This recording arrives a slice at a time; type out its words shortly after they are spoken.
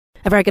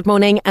A very good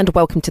morning and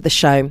welcome to the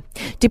show.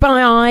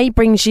 Dubai Eye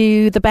brings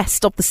you the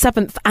best of the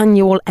 7th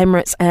annual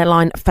Emirates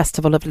Airline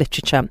Festival of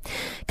Literature.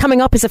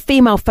 Coming up is a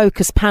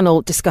female-focused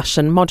panel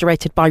discussion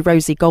moderated by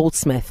Rosie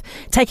Goldsmith.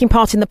 Taking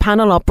part in the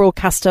panel are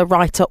broadcaster,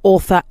 writer,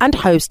 author and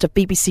host of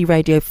BBC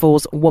Radio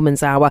 4's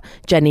Woman's Hour,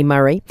 Jenni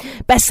Murray,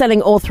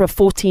 best-selling author of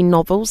 14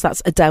 novels,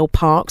 that's Adele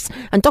Parks,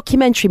 and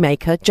documentary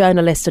maker,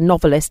 journalist and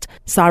novelist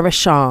Saira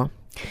Shah.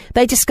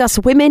 They discuss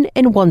women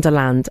in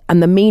Wonderland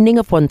and the meaning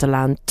of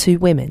Wonderland to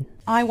women.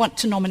 I want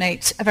to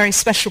nominate a very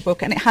special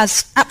book, and it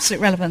has absolute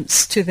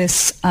relevance to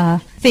this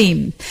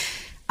theme.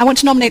 I want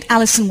to nominate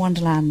Alice in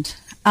Wonderland.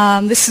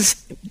 This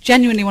is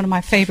genuinely one of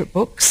my favourite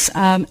books.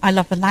 I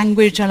love the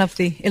language, I love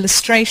the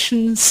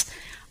illustrations,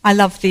 I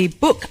love the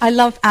book, I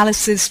love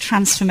Alice's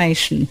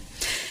transformation.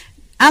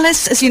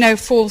 Alice, as you know,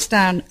 falls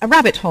down a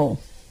rabbit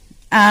hole,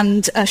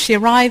 and she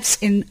arrives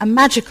in a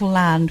magical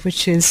land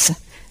which has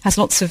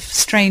lots of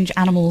strange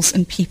animals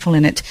and people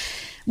in it.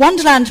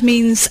 Wonderland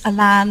means a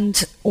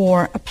land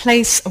or a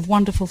place of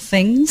wonderful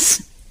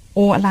things,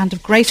 or a land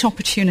of great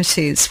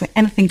opportunities where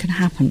anything can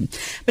happen.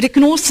 But it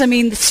can also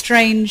mean the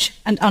strange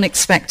and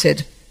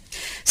unexpected.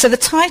 So the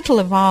title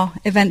of our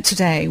event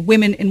today,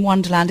 Women in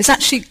Wonderland, is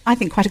actually, I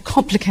think, quite a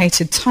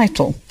complicated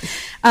title.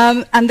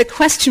 And the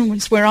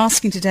questions we're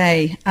asking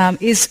today,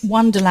 is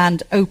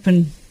Wonderland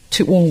open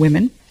to all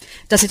women?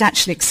 Does it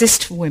actually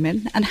exist for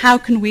women? And how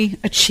can we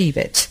achieve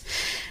it?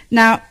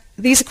 Now,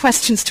 these are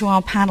questions to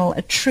our panel,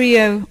 a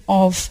trio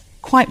of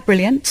quite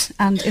brilliant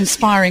and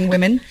inspiring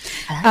women.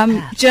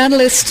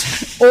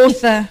 Journalist,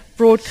 author,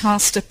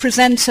 broadcaster,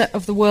 presenter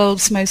of the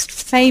world's most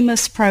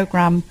famous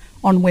programme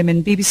on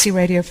women, BBC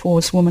Radio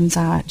 4's Woman's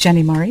Hour,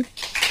 Jenni Murray.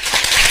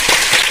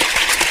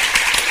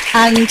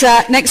 And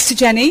next to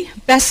Jenni,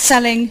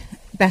 best-selling,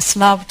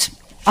 best-loved,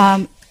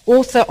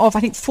 author of, I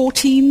think,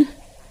 14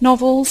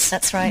 novels.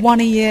 That's right. One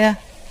a year.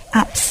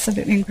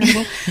 Absolutely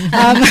incredible.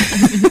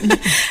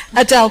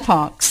 Adele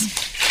Parks.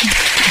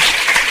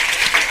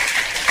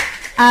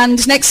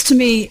 And next to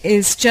me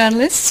is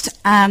journalist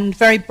and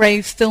very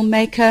brave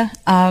filmmaker,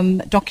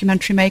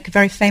 documentary maker,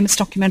 very famous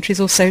documentaries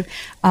also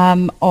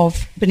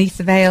of Beneath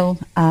the Veil,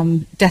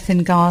 Death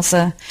in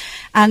Gaza,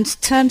 and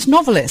turned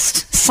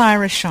novelist,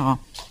 Saira Shah.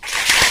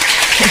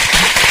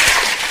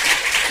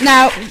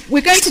 Now,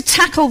 we're going to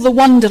tackle the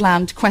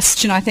Wonderland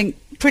question, I think,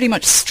 pretty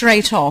much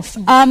straight off.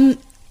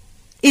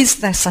 Is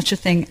there such a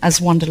thing as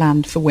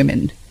Wonderland for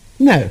women?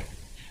 No.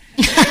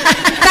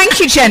 Thank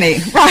you, Jenni.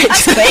 Right.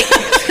 That's quick.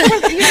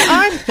 Well,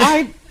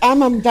 yeah,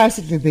 I'm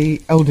undoubtedly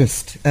the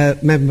oldest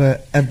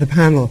member of the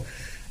panel.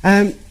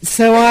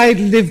 So I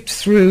lived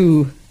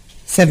through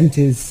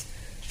 70s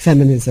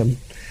feminism.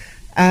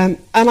 And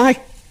I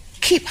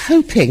keep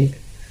hoping,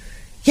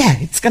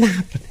 it's going to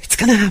happen. It's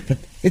going to happen.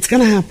 It's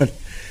going to happen.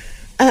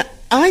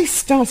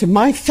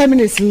 My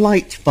feminist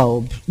light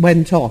bulb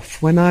went off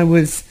when I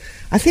was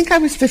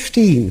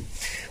 15,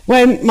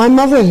 when my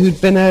mother, who'd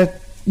been a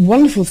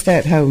wonderful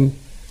stay-at-home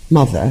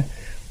mother,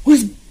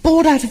 was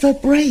bored out of her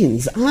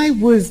brains. I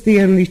was the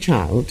only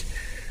child.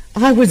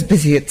 I was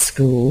busy at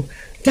school.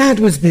 Dad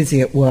was busy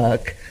at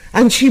work.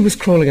 And she was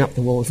crawling up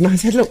the walls. And I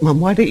said, look,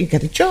 Mum, why don't you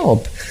get a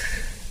job?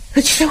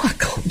 And she said, I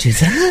can't do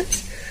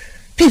that.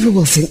 People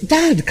will think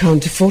Dad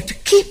can't afford to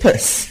keep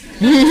us.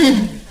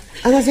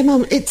 And I said,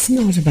 Mum, it's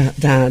not about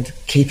Dad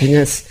keeping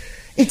us.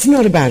 It's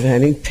not about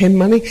earning PIN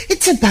money.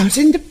 It's about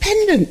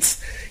independence.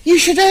 You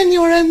should earn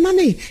your own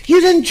money.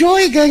 You'd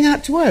enjoy going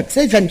out to work.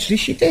 So eventually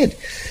she did.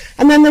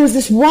 And then there was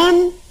this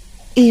one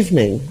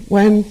evening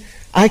when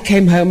I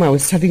came home. I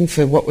was studying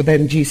for what were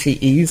then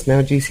GCEs,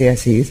 now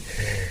GCSEs.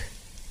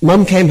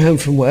 Mum came home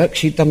from work.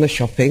 She'd done the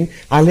shopping.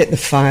 I lit the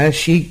fire.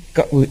 She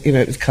got,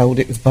 it was cold.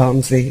 It was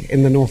Barnsley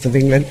in the north of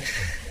England.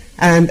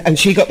 And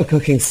she got the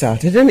cooking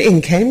started. And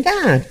in came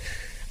Dad.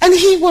 And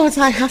he was,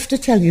 I have to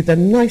tell you, the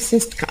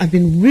nicest. I've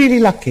been really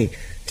lucky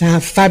to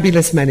have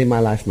fabulous men in my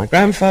life. My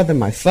grandfather,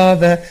 my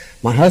father,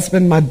 my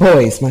husband, my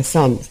boys, my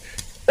sons.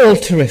 All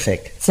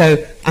terrific.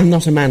 So I'm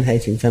not a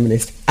man-hating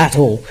feminist at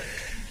all.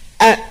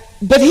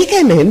 But he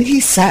came in, he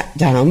sat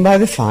down by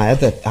the fire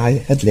that I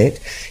had lit.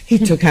 He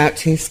took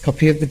out his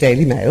copy of the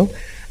Daily Mail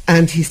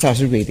and he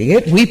started reading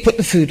it. We put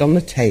the food on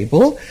the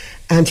table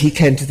and he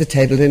came to the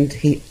table and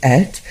he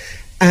ate.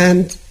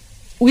 And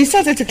we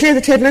started to clear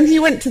the table and he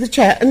went to the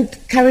chair and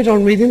carried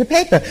on reading the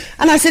paper.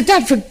 And I said,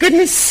 Dad, for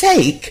goodness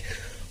sake,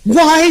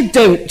 why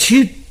don't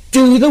you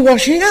do the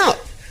washing up?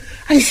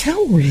 And he said,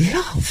 oh,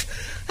 love,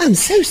 I'm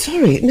so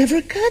sorry. It never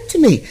occurred to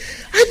me.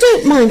 I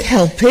don't mind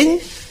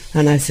helping.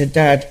 And I said,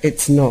 Dad,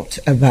 it's not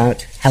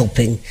about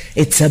helping.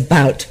 It's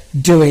about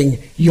doing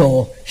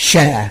your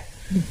share.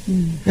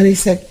 Mm-hmm. And he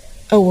said,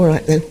 oh, all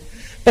right then.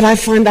 But I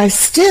find I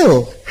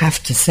still have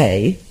to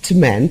say to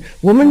men,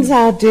 Woman's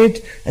Hour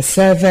did a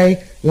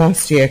survey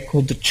last year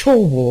called the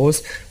Chore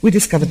Wars. We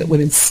discovered that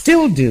women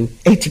still do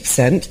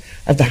 80%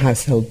 of the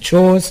household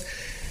chores.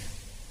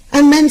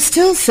 And men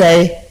still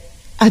say,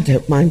 I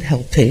don't mind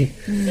helping.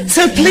 Mm.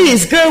 So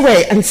please go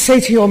away and say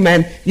to your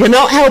men, you're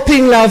not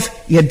helping, love,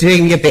 you're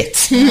doing your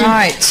bit.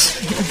 Right.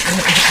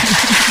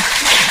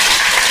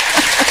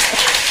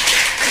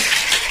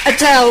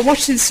 Adele,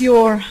 what is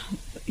your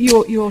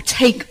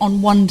take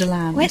on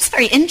Wonderland? Well, it's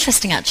very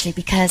interesting actually,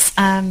 because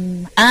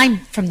I'm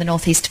from the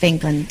northeast of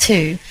England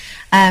too,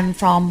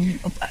 from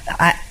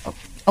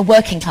a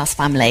working class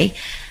family,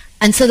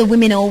 and so the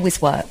women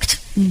always worked.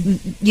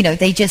 You know,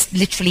 they just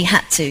literally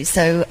had to.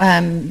 So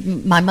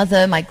my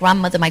mother, my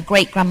grandmother, my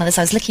great-grandmothers,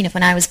 I was lucky enough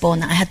when I was born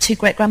that I had 2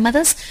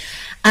 great-grandmothers.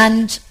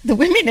 And the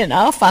women in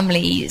our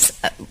families,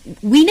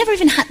 we never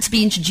even had to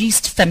be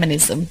introduced to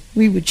feminism.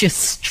 We were just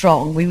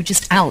strong. We were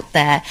just out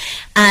there.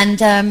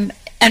 And I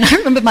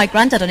remember my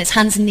granddad on his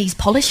hands and knees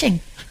polishing,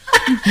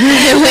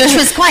 which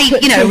was quite,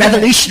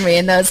 revolutionary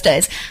in those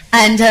days.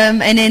 And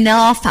in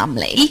our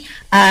family,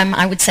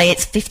 I would say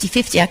it's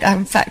 50-50.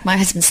 In fact, my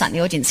husband sat in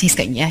the audience. He's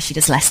going, yeah, she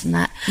does less than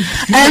that.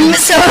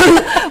 So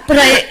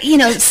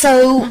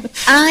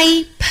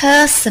I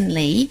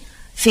personally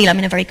feel I'm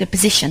in a very good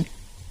position.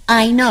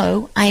 I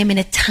know I am in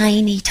a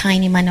tiny,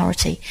 tiny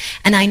minority,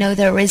 and I know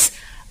there is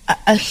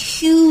a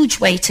huge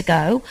way to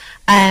go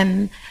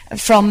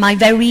from my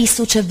very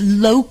sort of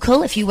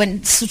local, if you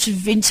went sort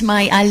of into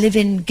I live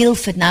in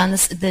Guildford now, in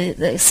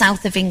the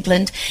south of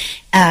England,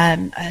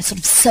 a sort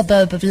of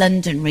suburb of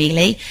London,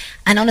 really.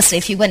 And honestly,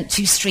 if you went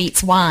 2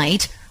 streets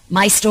wide,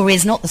 my story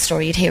is not the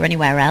story you'd hear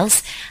anywhere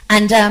else.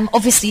 And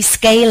obviously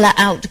scale that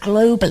out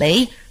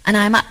globally, and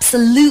I'm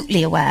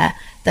absolutely aware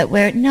that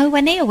we're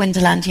nowhere near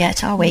Wonderland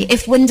yet, are we?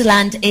 If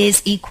Wonderland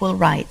is equal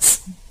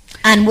rights.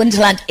 And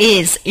Wonderland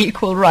is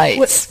equal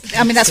rights.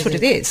 Well, I mean, that's what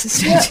it is,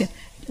 isn't it?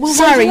 Well,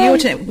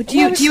 Saira, do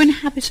you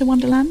inhabit a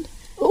Wonderland?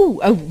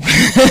 Oh. Well,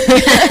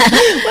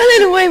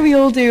 in a way we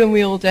all do and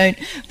we all don't.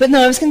 But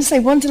no, I was going to say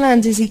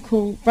Wonderland is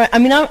equal right. I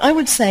mean, I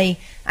would say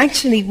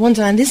actually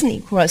Wonderland isn't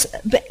equal rights,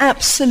 but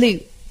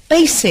absolute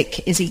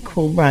basic is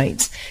equal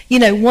rights.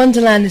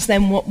 Wonderland is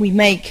then what we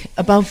make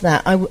above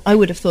that, I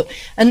would have thought.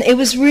 And it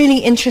was really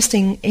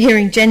interesting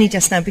hearing Jenny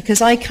just now,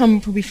 because I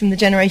come probably from the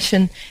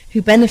generation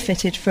who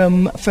benefited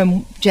from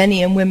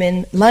Jenny and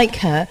women like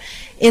her,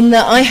 in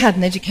that I had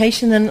an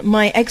education, and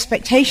my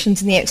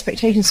expectations and the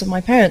expectations of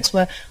my parents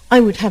were I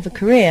would have a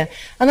career.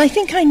 And I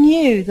think I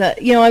knew that,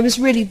 I was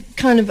really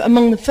kind of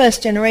among the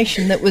first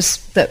generation that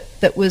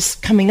was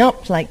coming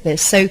up like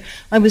this. So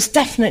I was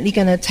definitely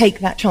going to take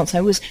that chance.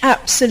 I was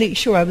absolutely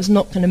sure I was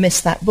not going to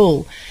miss that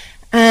ball.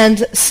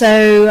 And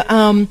so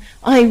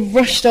I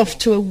rushed off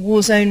to a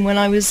war zone when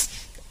I was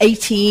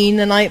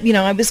 18, and I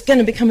was going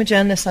to become a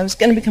journalist, I was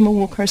going to become a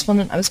war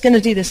correspondent, I was going to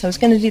do this, I was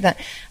going to do that.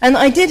 And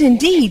I did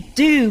indeed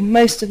do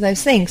most of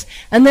those things.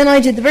 And then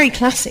I did the very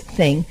classic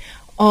thing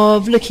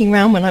of looking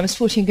around when I was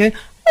 14 going,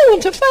 I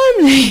want a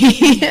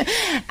family.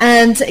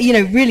 And,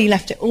 really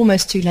left it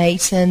almost too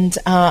late. And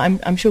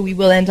I'm sure we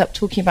will end up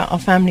talking about our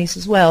families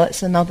as well.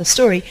 It's another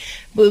story.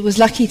 But was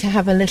lucky to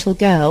have a little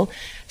girl.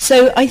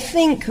 So I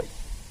think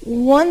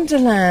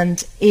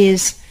Wonderland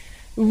is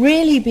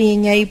really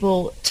being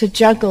able to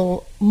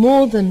juggle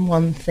more than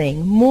one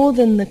thing, more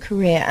than the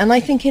career. And I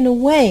think in a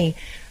way,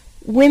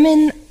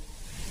 women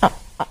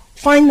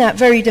find that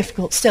very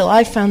difficult still.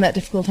 I've found that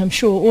difficult. I'm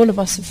sure all of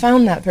us have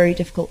found that very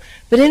difficult.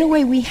 But in a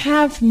way, we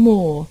have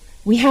more.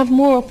 We have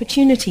more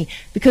opportunity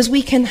because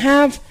we can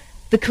have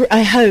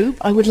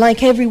I would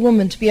like every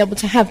woman to be able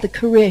to have the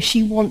career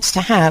she wants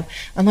to have,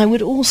 and I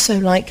would also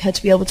like her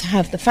to be able to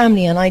have the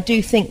family. And I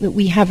do think that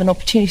we have an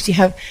opportunity to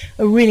have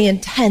a really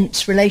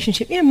intense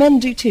relationship. Men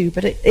do too,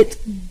 but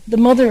the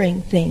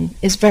mothering thing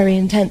is very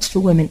intense for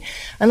women.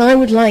 And I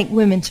would like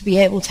women to be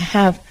able to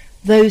have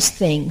those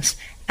things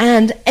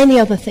and any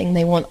other thing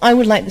they want. I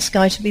would like the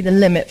sky to be the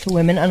limit for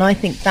women, and I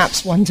think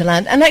that's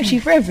Wonderland, and actually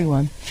for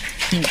everyone.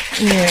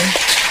 Yeah.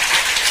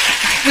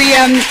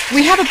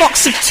 We have a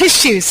box of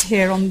tissues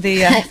here on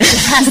the... and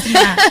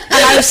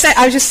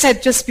I just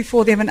said just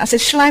before the event, I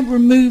said, shall I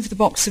remove the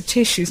box of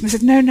tissues? And they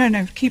said,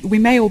 no, keep it. We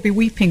may all be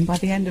weeping by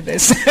the end of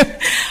this.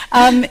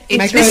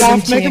 Make them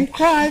laugh, make them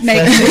cry.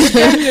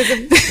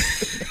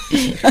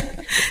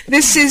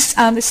 This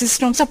is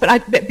strong stuff.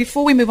 But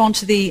before we move on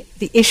to the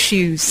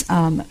issues,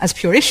 as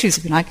pure issues,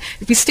 if you like,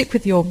 if we stick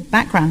with your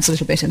backgrounds a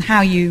little bit and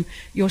how you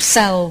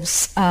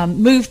yourselves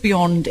moved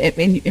beyond,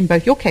 in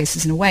both your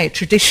cases, in a way,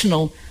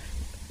 traditional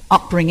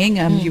upbringing.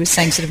 You were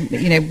saying sort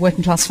of,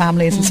 working class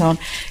families and so on.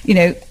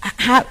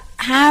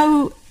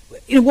 How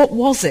what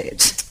was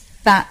it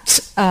that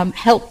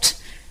helped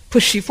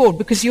push you forward?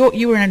 Because you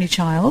were an only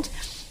child.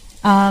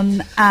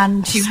 And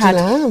you still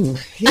am.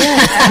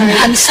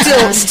 Yeah, and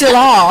still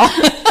are.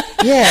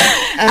 Yeah,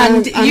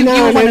 and I'm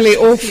now an only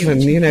orphan,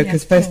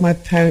 because both my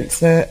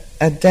parents are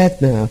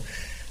dead now.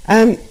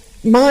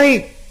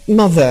 My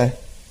mother,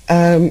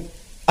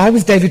 I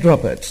was David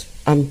Robert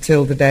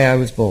until the day I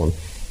was born.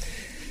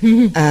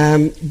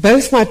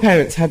 Both my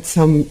parents had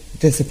some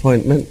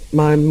disappointment.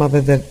 My mother,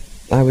 that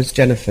I was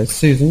Jennifer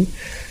Susan,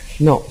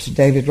 not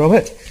David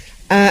Robert,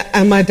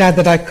 and my dad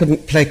that I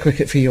couldn't play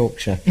cricket for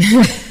Yorkshire.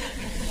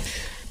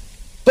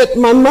 But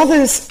my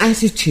mother's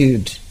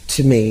attitude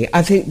to me,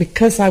 I think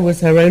because I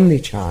was her only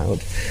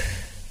child,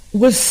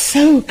 was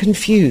so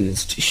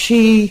confused.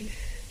 She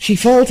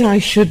felt I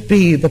should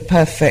be the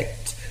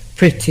perfect,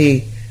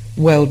 pretty,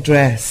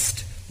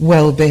 well-dressed,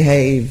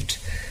 well-behaved,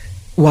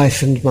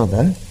 wife and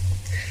mother.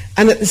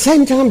 And at the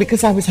same time,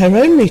 because I was her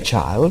only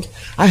child,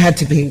 I had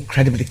to be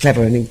incredibly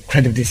clever and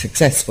incredibly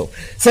successful.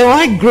 So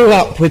I grew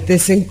up with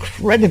this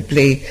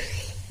incredibly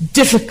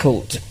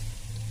difficult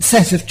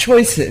set of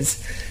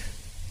choices.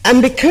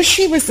 And because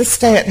she was the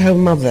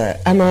stay-at-home mother,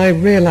 and I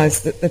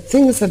realized that the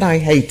things that I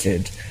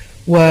hated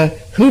were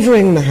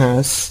hoovering the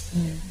house,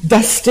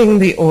 dusting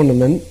the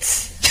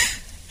ornaments,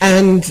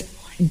 and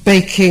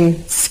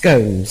baking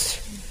scones.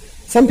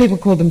 Some people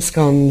call them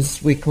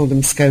scones, we call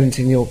them scones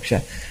in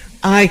Yorkshire.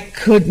 I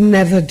could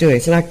never do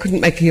it, and I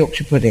couldn't make a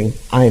Yorkshire pudding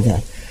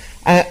either.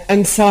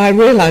 And so I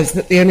realized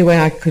that the only way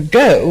I could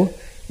go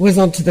was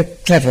onto the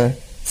clever,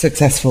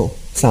 successful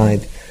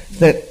side,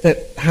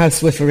 that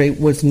housewifery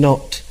was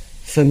not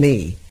for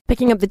me.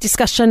 Picking up the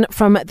discussion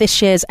from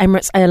this year's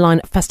Emirates Airline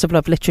Festival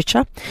of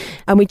Literature,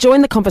 and we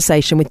join the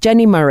conversation with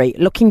Jenni Murray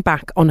looking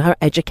back on her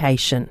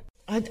education.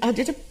 I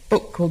did a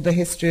book called The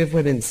History of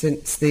Women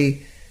Since the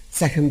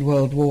Second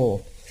World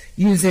War,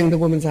 using the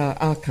Women's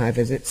Archive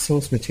as its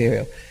source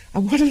material.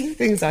 And one of the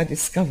things I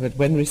discovered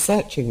when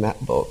researching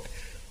that book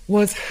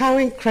was how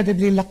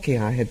incredibly lucky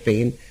I had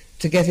been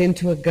to get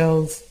into a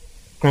girls'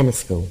 grammar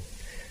school,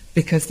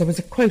 because there was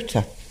a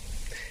quota.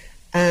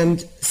 And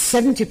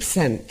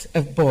 70%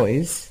 of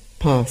boys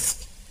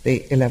passed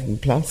the 11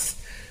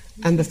 plus,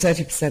 and the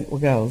 30% were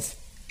girls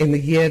in the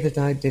year that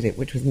I did it,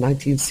 which was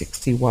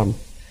 1961.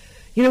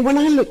 You know, when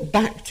I look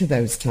back to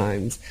those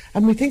times,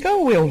 and we think,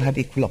 oh, we all had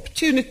equal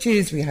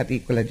opportunities, we had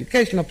equal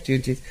educational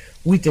opportunities.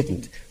 We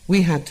didn't.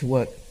 We had to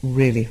work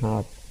really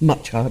hard,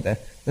 much harder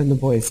than the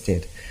boys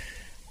did.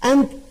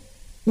 And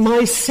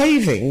my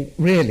saving,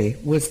 really,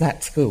 was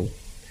that school,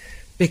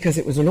 because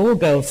it was an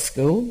all-girls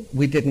school.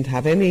 We didn't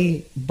have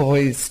any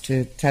boys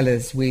to tell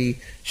us we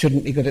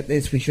shouldn't be good at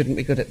this, we shouldn't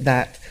be good at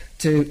that,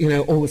 to, you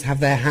know, always have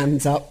their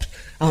hands up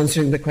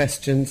answering the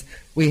questions.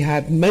 We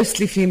had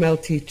mostly female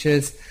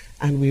teachers,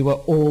 and we were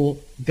all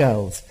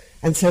girls.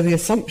 And so the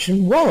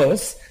assumption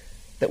was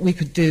that we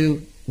could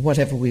do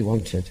whatever we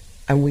wanted,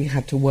 and we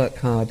had to work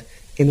hard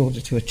in order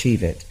to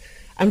achieve it.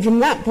 And from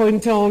that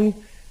point on,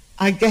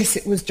 I guess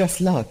it was just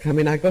luck. I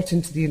mean, I got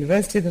into the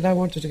university that I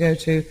wanted to go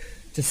to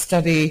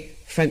study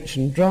French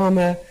and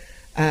drama.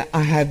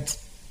 I had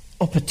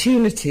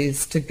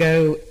opportunities to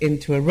go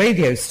into a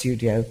radio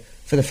studio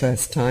for the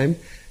first time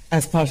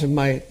as part of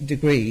my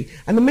degree.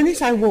 And the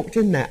minute I walked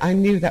in there, I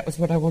knew that was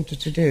what I wanted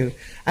to do.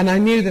 And I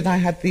knew that I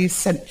had the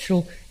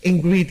essential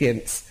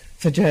ingredients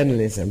for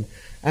journalism.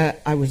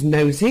 I was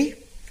nosy,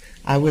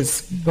 I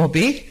was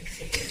gobby,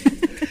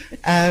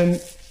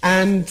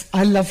 and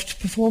I loved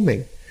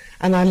performing,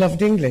 and I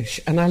loved English,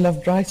 and I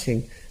loved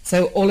writing.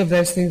 So all of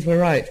those things were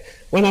right.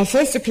 When I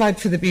first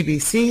applied for the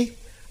BBC,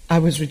 I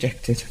was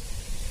rejected,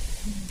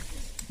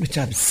 which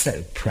I'm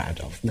so proud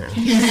of now.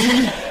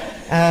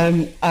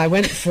 I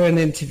went for an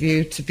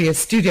interview to be a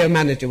studio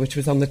manager, which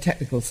was on the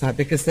technical side,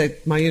 because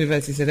my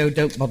university said, oh,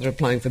 don't bother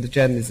applying for the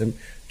journalism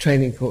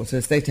training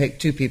courses. They take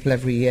 2 people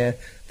every year.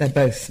 They're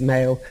both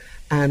male,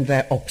 and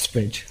they're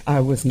Oxbridge. I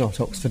was not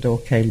Oxford or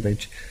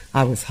Cambridge.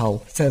 I was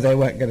Hull, so they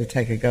weren't going to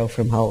take a girl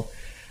from Hull.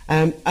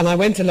 And I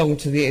went along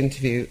to the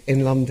interview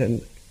in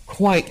London,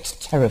 quite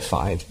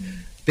terrified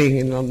being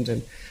in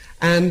London.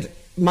 And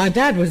my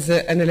dad was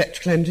an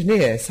electrical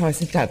engineer, so I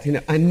said, Dad, you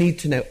know, I need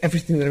to know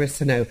everything there is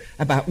to know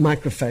about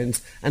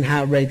microphones and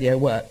how radio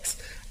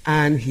works.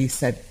 And he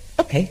said,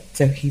 okay,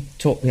 so he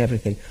taught me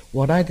everything.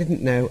 What I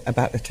didn't know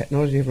about the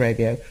technology of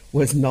radio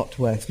was not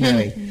worth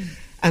knowing.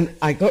 And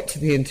I got to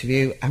the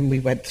interview, and we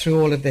went through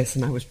all of this,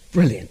 and I was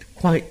brilliant,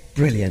 quite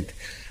brilliant.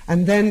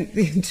 And then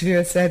the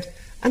interviewer said,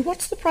 and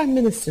what's the Prime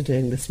Minister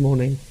doing this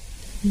morning?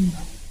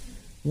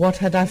 What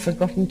had I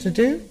forgotten to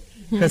do?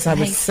 Because I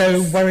was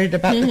so worried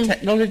about the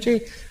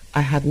technology, I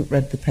hadn't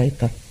read the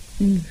paper.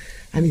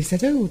 And he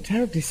said, oh,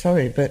 terribly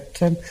sorry, but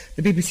the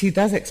BBC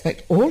does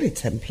expect all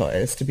its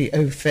employers to be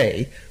au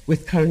fait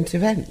with current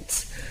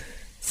events.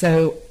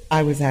 So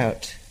I was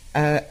out.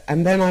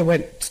 And then I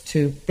went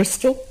to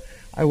Bristol.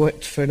 I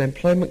worked for an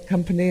employment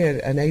company,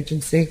 an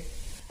agency.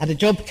 And a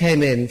job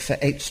came in for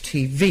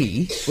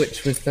HTV,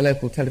 which was the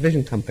local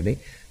television company.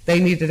 They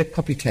needed a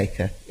copy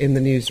taker in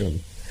the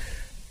newsroom.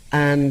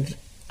 And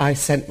I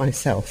sent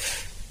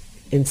myself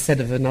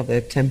instead of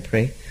another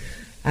temporary.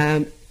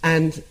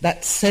 And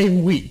that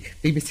same week,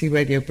 BBC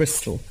Radio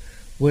Bristol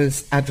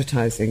was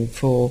advertising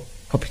for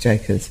copy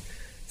takers.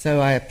 So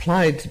I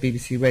applied to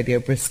BBC Radio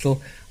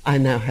Bristol. I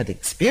now had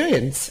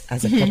experience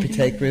as a copy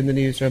taker in the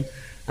newsroom,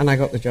 and I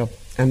got the job.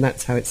 And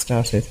that's how it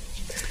started.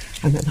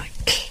 And then I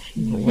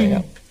climbed my way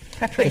up.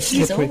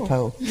 Preparation slippery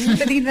pole.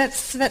 But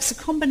that's a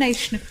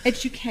combination of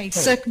education,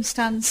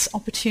 circumstance,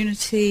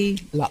 opportunity,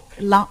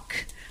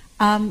 luck,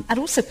 and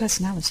also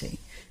personality.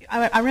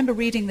 I remember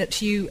reading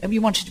that you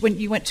wanted, when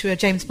you went to a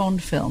James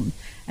Bond film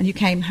and you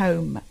came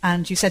home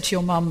and you said to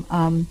your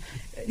mum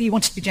you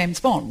wanted to be James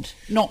Bond.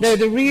 No,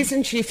 the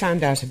reason she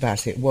found out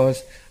about it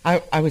was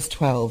I was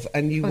 12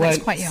 and you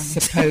weren't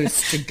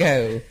supposed to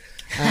go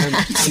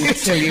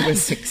until you were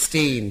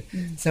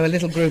 16. So a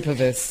little group of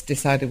us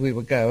decided we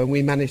would go, and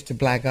we managed to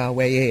blag our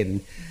way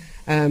in.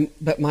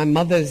 But my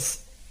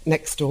mother's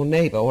next door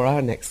neighbour, or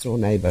our next door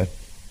neighbour,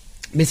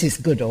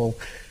 Mrs. Goodall,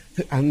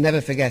 I'll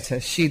never forget her.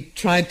 She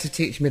tried to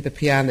teach me the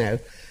piano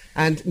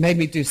and made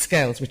me do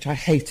scales, which I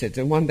hated.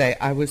 And one day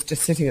I was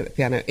just sitting at the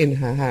piano in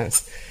her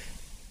house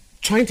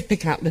trying to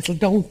pick out Little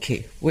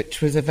Donkey,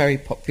 which was a very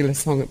popular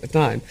song at the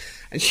time.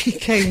 And she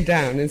came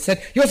down and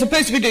said, "You're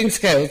supposed to be doing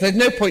scales. There's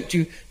no point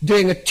you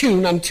doing a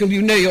tune until you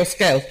know your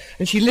scales."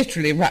 And she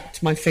literally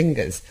wrapped my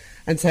fingers.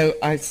 And so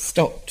I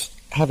stopped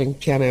having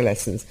piano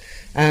lessons.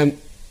 And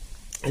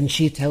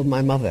she told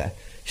my mother,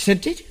 she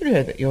said, "Did you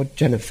know that your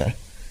Jennifer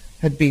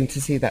had been to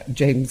see that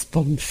James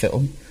Bond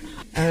film?"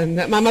 And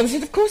my mother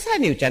said, "Of course I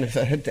knew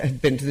Jennifer had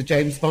been to the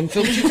James Bond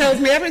film. She tells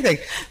me everything."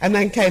 And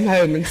then came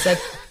home and said,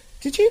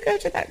 "Did you go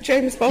to that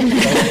James Bond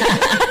film?"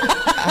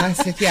 I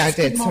said, "Yeah, I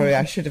did. Sorry,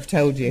 I should have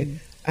told you."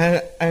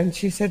 And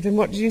she said, "And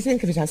what did you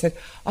think of it?" I said,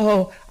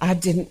 "Oh, I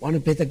didn't want to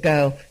be the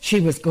girl. She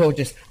was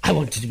gorgeous. I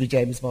wanted to be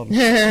James Bond."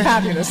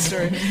 Fabulous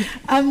story.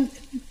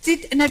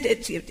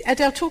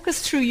 Adele, talk us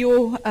through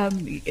your,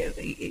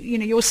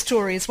 your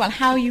story as well.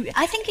 How you?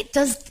 I think it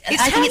does.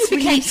 It's how you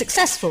became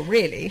successful,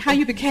 really. How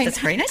you became. That's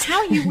very nice.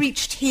 How you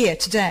reached here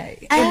today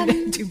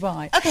in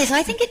Dubai. Okay, so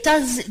I think it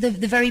does. The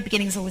very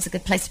beginning is always a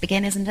good place to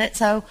begin, isn't it?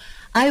 So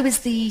I was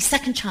the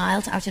second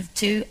child out of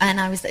two,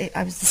 and I was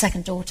the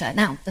second daughter.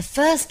 Now, the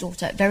first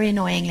daughter, very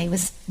annoyingly,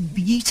 was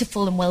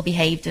beautiful and well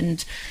behaved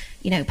and,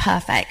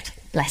 perfect.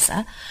 Bless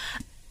her.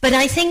 But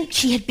I think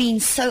she had been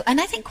so, and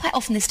I think quite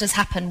often this does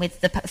happen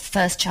with the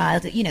first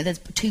child. There's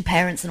two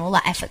parents and all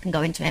that effort can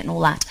go into it and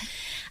all that.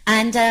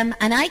 And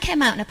I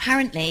came out and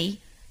apparently,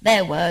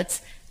 their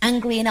words,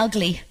 angry and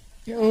ugly.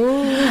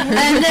 Oh.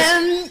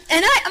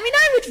 And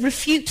I would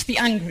refute the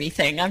angry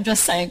thing, I'm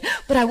just saying,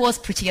 but I was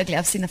pretty ugly.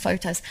 I've seen the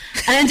photos.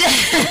 And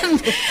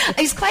I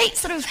was quite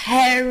sort of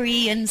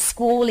hairy and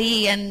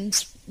squally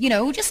and,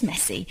 just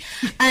messy.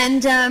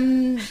 And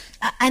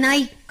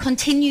I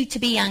continued to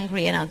be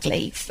angry and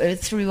ugly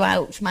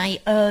throughout my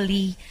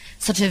early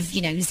sort of,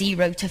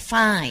 0 to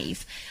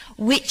 5,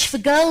 which for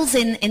girls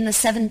in the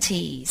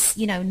 70s,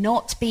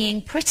 not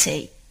being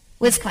pretty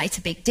was quite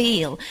a big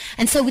deal.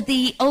 And so with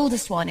the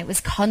oldest one, it was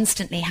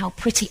constantly how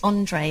pretty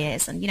Andre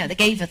is. And, they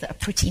gave her a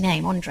pretty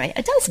name, Andre.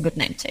 Adele's a good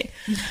name too.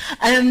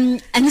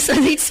 And so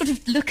they'd sort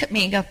of look at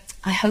me and go,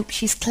 "I hope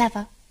she's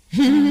clever."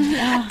 And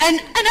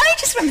I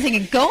just remember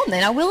thinking, go on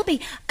then, I will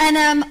be.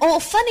 And, or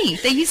funny,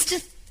 they used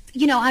to,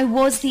 I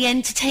was the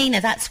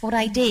entertainer. That's what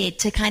I did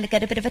to kind of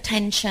get a bit of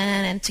attention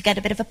and to get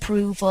a bit of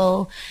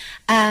approval.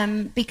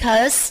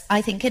 Because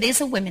I think it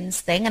is a women's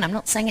thing, and I'm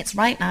not saying it's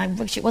right now, I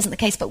wish it wasn't the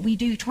case, but we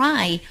do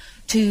try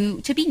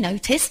to be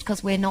noticed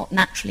because we're not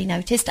naturally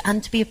noticed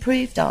and to be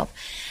approved of.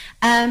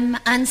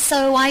 And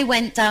so I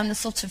went down the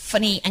sort of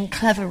funny and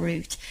clever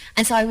route.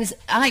 And so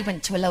I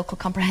went to a local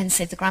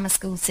comprehensive. The grammar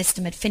school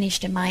system had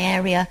finished in my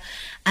area,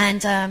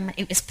 and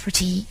it was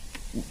pretty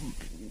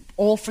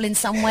awful in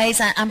some ways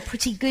and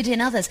pretty good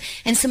in others,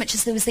 in so much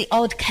as there was the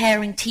odd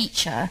caring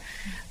teacher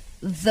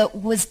that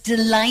was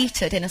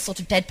delighted in a sort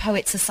of Dead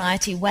Poet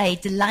Society way,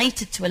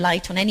 delighted to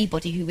alight on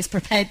anybody who was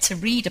prepared to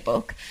read a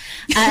book.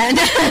 And,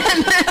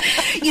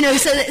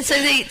 so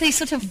they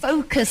sort of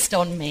focused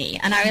on me.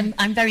 And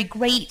I'm very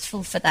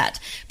grateful for that,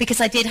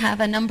 because I did have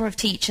a number of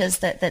teachers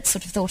that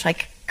sort of thought I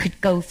could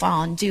go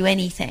far and do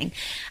anything.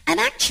 And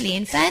actually,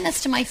 in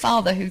fairness to my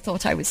father, who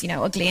thought I was,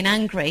 ugly and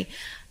angry,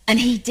 and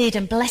he did,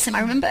 and bless him. I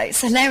remember, it's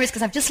hilarious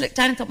because I've just looked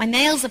down and thought my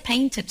nails are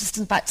painted, just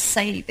as about to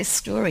say this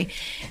story.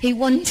 He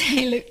one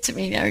day looked at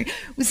me,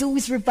 was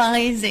always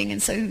revising,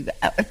 and so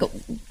I've got,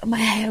 my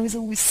hair was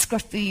always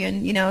scruffy,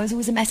 and, I was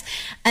always a mess.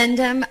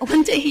 And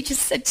one day he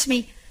just said to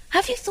me,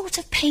 "Have you thought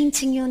of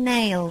painting your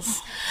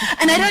nails?"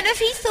 And I don't know if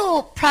he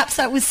thought perhaps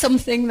that was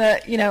something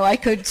that, I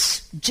could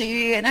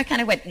do. And I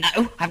kind of went, "No,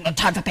 I haven't got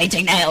time for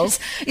painting nails,"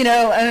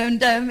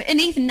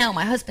 and even now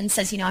my husband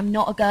says, I'm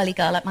not a girly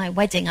girl. At my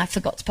wedding, I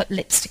forgot to put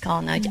lipstick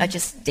on. I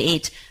just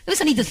did. There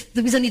was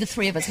only the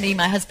three of us, me,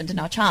 my husband and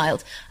our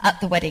child at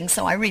the wedding.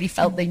 So I really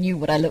felt they knew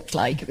what I looked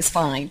like. It was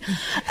fine.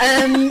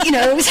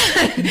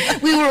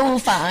 We were all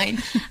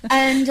fine.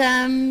 And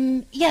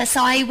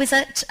so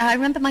I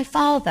remember my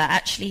father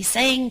actually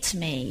saying to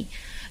me,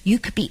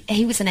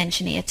 he was an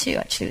engineer too,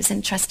 actually. It was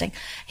interesting.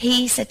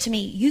 He said to me,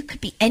 "You could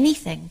be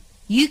anything.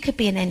 You could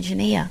be an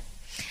engineer."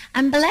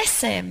 And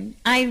bless him,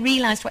 I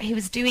realized what he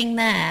was doing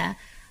there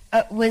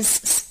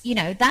was,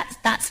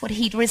 that's what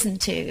he'd risen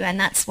to, and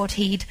that's what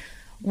he'd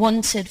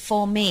wanted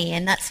for me,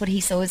 and that's what he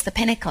saw as the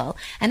pinnacle.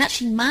 And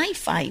actually my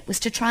fight was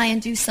to try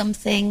and do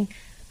something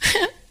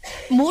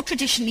more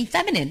traditionally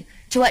feminine,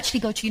 to actually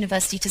go to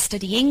university to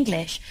study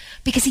English,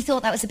 because he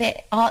thought that was a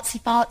bit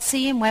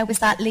artsy-fartsy, and where was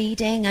that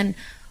leading, and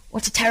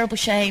what a terrible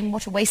shame,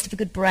 what a waste of a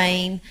good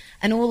brain,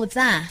 and all of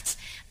that.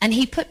 And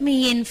he put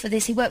me in for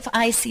this. He worked for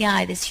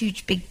ICI, this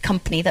huge big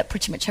company that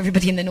pretty much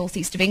everybody in the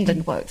northeast of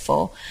England worked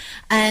for.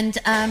 And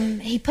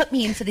he put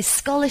me in for this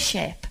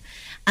scholarship,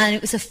 and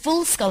it was a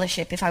full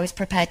scholarship if I was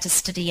prepared to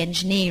study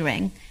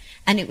engineering,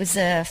 and it was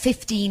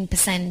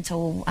 15%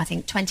 or I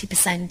think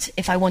 20%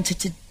 if I wanted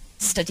to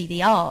study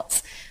the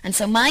arts. And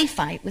so my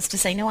fight was to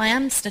say, no, I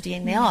am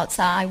studying the arts.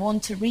 I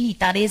want to read.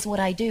 That is what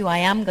I do. I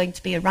am going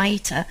to be a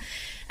writer.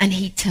 And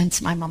he'd turn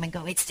to my mum and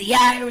go, it's the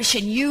Irish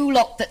and you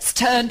lot that's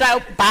turned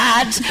out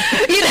bad.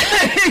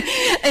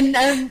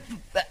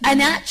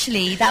 And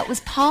actually, that was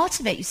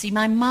part of it. You see,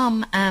 my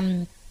mum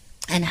and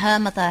her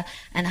mother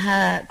and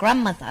her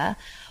grandmother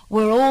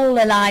were all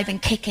alive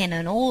and kicking,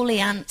 and all the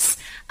aunts.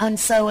 And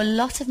so a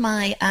lot of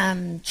my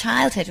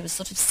childhood was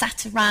sort of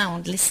sat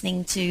around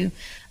listening to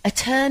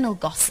eternal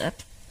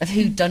gossip of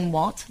who'd done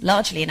what,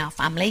 largely in our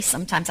family,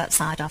 sometimes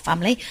outside our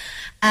family,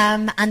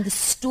 and the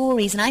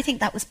stories. And I think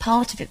that was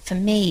part of it for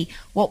me,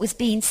 what was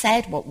being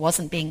said, what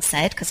wasn't being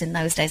said, because in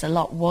those days a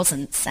lot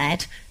wasn't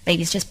said.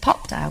 Babies just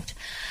popped out.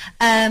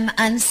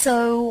 And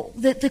so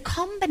the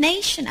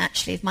combination,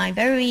 actually, of my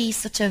very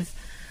sort of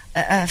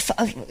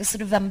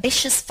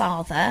ambitious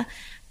father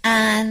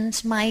and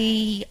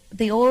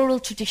the oral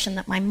tradition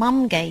that my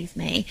mum gave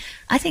me,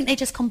 I think they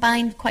just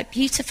combined quite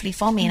beautifully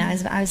for me,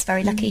 and I was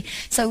very lucky.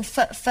 So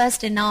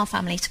first in our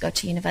family to go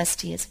to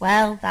university as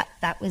well,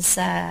 that was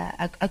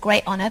a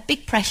great honour,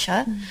 big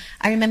pressure.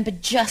 I remember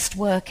just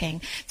working.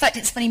 In fact,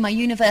 it's funny, my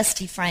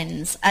university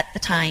friends at the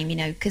time,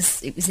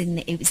 because it was in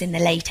the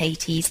late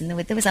 80s, and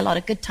there was a lot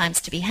of good times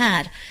to be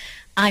had.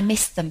 I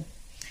missed them.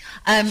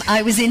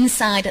 I was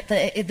inside at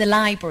the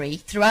library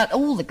throughout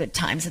all the good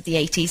times of the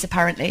 80s,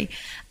 apparently.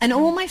 And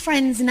all my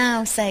friends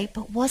now say,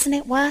 but wasn't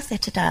it worth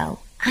it,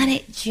 Adele? And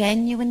it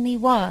genuinely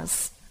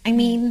was. I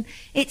mean,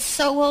 it's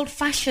so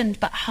old-fashioned,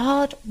 but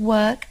hard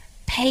work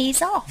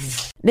pays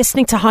off.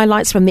 Listening to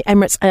highlights from the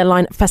Emirates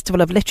Airline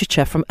Festival of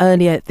Literature from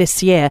earlier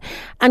this year,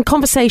 and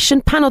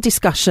conversation, panel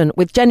discussion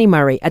with Jenni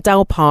Murray,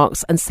 Adele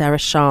Parks and Saira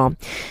Shah.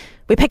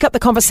 We pick up the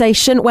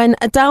conversation when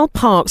Adele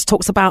Parks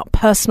talks about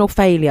personal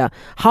failure,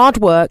 hard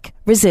work,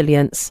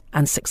 resilience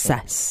and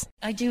success.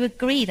 I do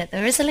agree that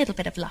there is a little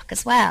bit of luck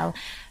as well.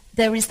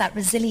 There is that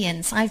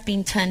resilience. I've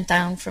been turned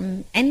down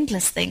from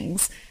endless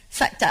things. In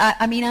fact,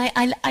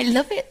 I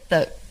love it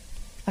that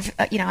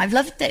I've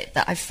loved it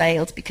that I've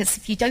failed, because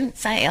if you don't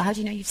fail, how do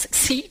you know you've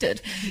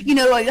succeeded?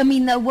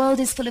 The world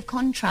is full of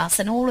contrasts,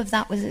 and all of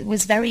that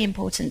was very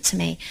important to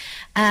me.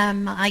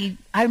 I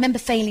remember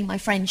failing my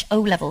French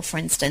O-level, for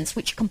instance,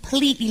 which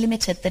completely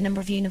limited the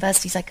number of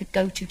universities I could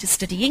go to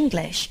study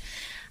English.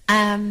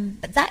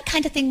 But that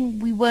kind of thing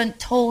we weren't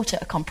taught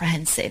at a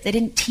comprehensive. They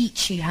didn't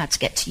teach you how to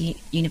get to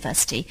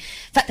university.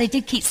 In fact, they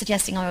did keep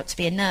suggesting I ought to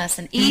be a nurse.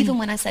 And even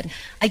when I said,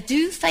 I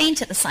do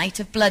faint at the sight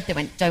of blood, they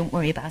went, don't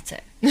worry about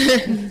it. Why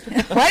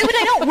would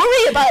I not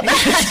worry about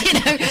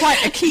that?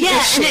 Quite a key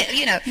issue.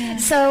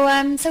 So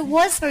it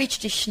was very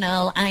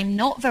traditional. I'm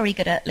not very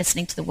good at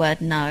listening to the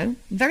word no. I'm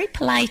very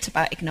polite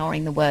about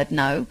ignoring the word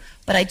no,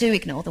 but I do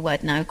ignore the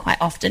word no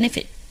quite often if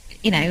it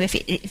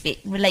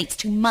relates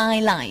to my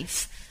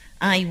life.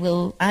 I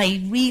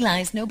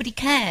realise nobody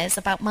cares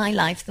about my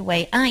life the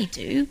way I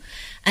do,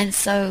 and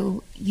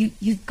so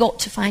you've got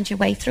to find your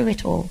way through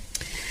it all.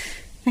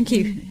 Thank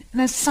you.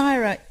 Now,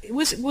 Saira,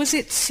 was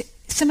it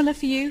similar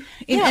for you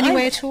in any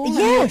way at all?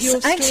 Yes, your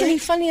actually,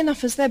 funny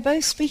enough, as they're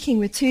both speaking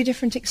with two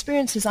different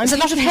experiences, there's a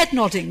lot of head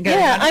nodding going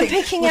on. Yeah, I'm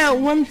picking out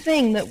one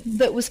thing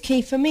that was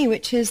key for me,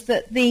 which is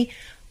that the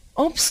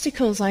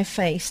obstacles I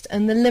faced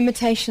and the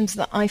limitations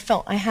that I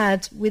felt I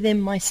had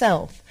within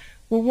myself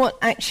were what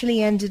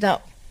actually ended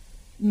up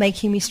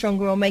making me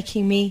stronger or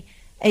making me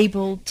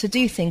able to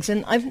do things.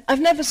 And I've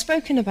never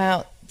spoken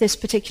about this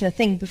particular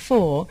thing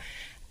before,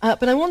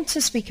 but I want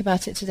to speak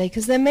about it today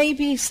because there may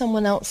be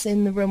someone else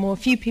in the room or a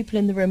few people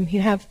in the room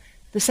who have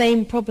the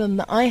same problem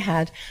that I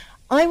had.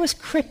 I was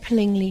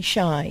cripplingly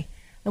shy.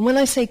 And when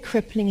I say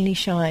cripplingly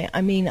shy,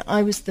 I mean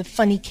I was the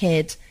funny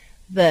kid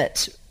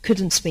that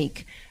couldn't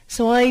speak.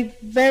 So I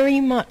very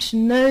much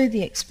know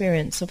the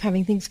experience of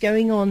having things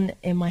going on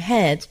in my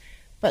head,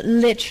 but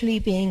literally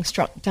being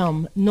struck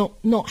dumb,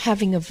 not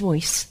having a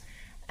voice.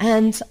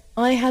 And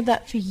I had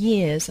that for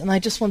years, and I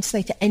just want to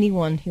say to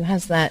anyone who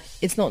has that,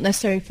 it's not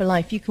necessary for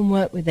life, you can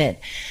work with it.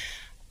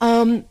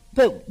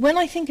 But when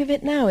I think of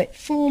it now, it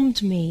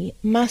formed me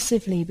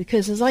massively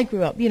because as I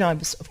grew up, I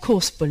was, of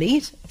course,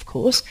 bullied, of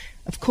course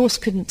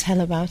couldn't tell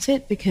about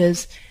it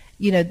because,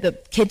 the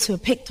kids who are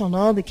picked on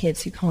are the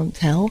kids who can't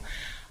tell.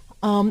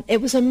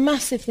 It was a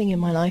massive thing in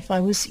my life.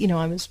 I was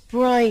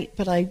bright,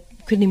 but I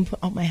couldn't even put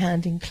up my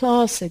hand in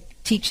class, so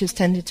teachers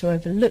tended to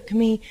overlook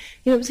me.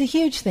 It was a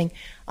huge thing.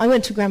 I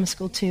went to grammar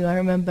school too. I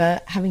remember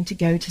having to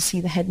go to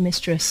see the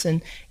headmistress,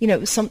 and it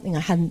was something I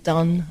hadn't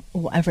done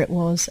or whatever it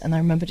was, and I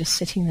remember just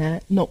sitting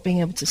there not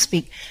being able to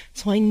speak.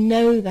 So I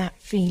know that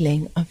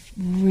feeling of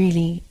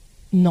really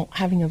not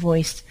having a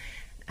voice.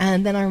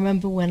 And then I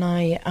remember when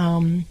I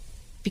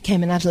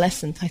became an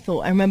adolescent, I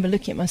remember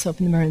looking at myself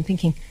in the mirror and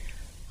thinking,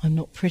 I'm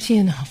not pretty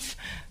enough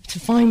to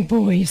find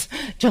boys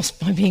just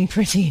by being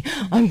pretty.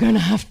 I'm going to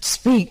have to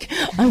speak.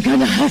 I'm going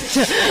to have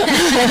to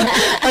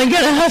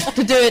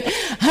do it.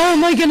 How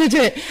am I going to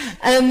do it?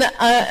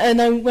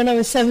 And when I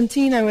was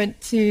 17, I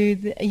went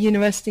to a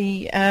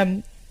university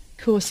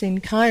course in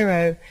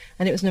Cairo,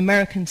 and it was an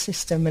American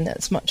system, and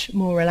it's much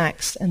more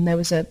relaxed. And there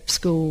was a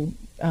school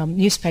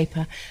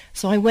newspaper.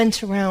 So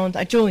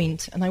I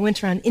joined, and I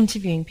went around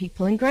interviewing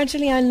people, and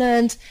gradually I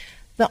learned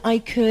that I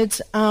could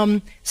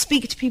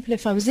speak to people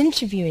if I was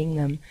interviewing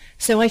them.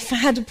 So I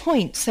had a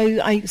point. So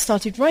I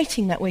started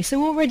writing that way.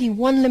 So already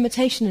one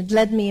limitation had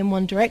led me in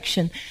one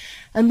direction.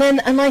 And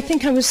I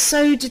think I was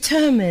so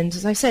determined,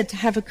 as I said, to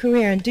have a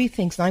career and do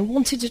things. And I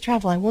wanted to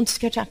travel. I wanted to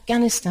go to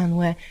Afghanistan,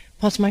 where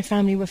part of my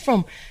family were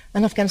from.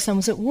 And Afghanistan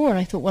was at war. And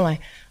I thought, well,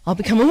 I'll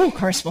become a war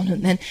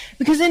correspondent then.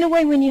 Because in a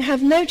way, when you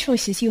have no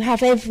choices, you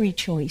have every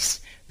choice.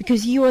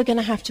 Because you are going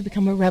to have to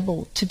become a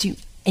rebel to do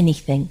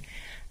anything.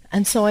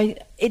 And so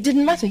it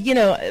didn't matter,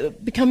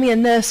 becoming a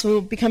nurse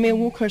or becoming a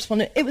war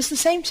correspondent. It was the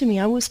same to me.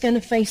 I was going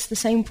to face the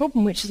same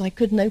problem, which is I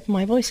couldn't open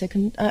my voice. I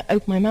couldn't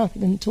open my mouth. I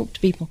couldn't talk to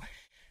people.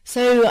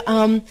 So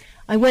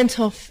I went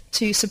off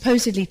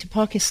supposedly to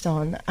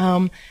Pakistan.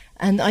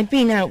 And I'd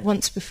been out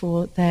once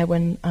before there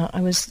when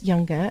I was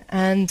younger.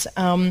 And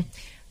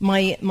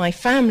my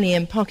family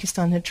in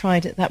Pakistan had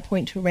tried at that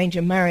point to arrange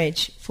a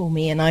marriage for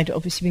me. And I'd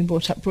obviously been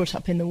brought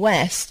up in the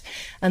West.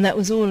 And that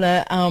was all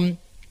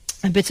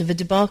a bit of a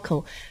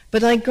debacle.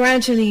 But I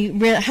gradually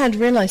had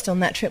realized on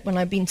that trip when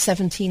I'd been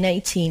 17,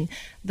 18,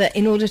 that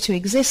in order to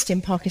exist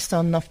in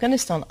Pakistan and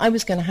Afghanistan, I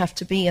was going to have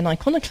to be an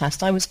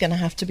iconoclast. I was going to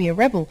have to be a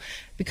rebel,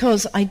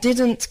 because I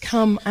didn't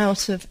come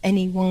out of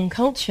any one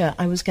culture.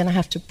 I was going to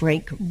have to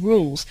break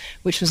rules,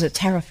 which was a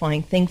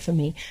terrifying thing for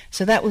me.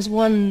 So that was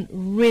one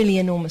really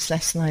enormous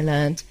lesson I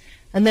learned.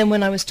 And then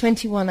when I was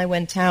 21, I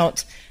went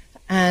out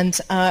and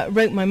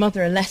wrote my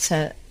mother a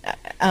letter.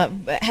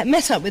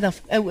 Met up with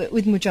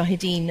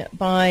Mujahideen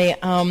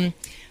by...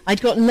 I'd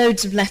got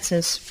loads of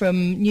letters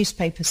from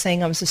newspapers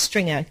saying I was a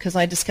stringer, because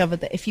I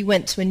discovered that if you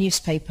went to a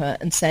newspaper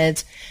and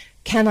said,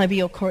 can I be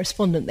your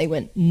correspondent? They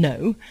went,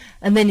 no.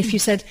 And then if you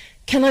said,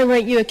 can I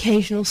write you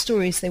occasional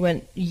stories? They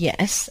went,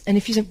 yes. And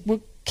if you said, well,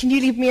 can you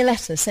leave me a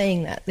letter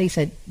saying that? They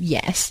said,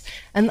 yes.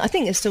 And I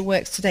think it still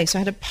works today. So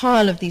I had a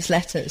pile of these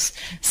letters.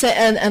 So,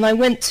 and I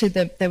went to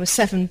there were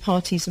 7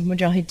 parties of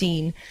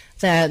Mujahideen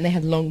there, and they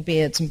had long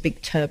beards and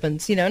big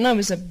turbans, and I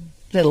was a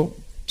little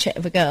chit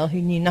of a girl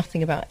who knew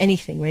nothing about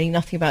anything, really,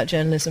 nothing about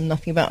journalism,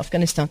 nothing about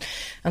Afghanistan.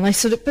 And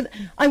but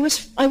I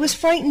was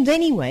frightened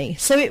anyway.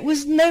 So it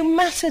was no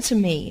matter to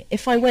me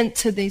if I went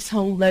to this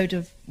whole load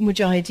of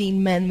Mujahideen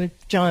men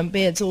with giant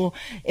beards, or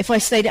if I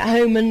stayed at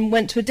home and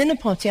went to a dinner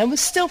party. I was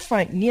still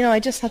frightened.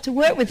 I just had to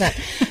work with that.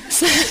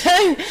 So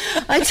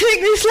I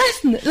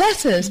took these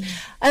letters,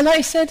 and I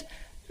said,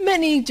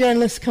 many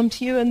journalists come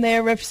to you and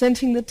they're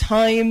representing the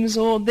Times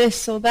or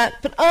this or that,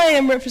 but I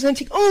am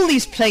representing all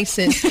these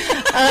places.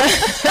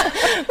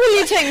 Will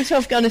you take me to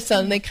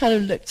Afghanistan? And they kind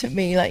of looked at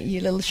me like,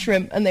 you little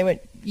shrimp, and they went,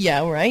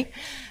 yeah, all right.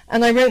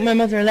 And I wrote my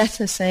mother a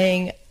letter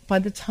saying, by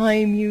the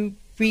time you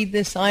read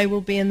this, I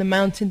will be in the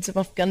mountains of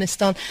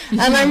Afghanistan.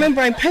 And I remember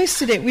I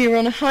posted it. We were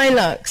on a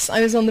Hilux. I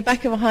was on the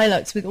back of a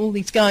Hilux with all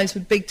these guys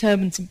with big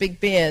turbans and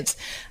big beards.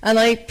 And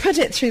I put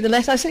it through the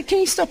letter. I said, can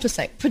you stop a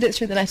sec? Put it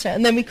through the letter.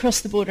 And then we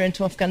crossed the border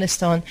into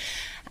Afghanistan.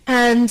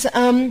 And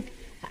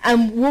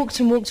walked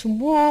and walked and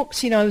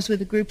walked. I was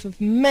with a group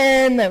of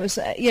men. There was,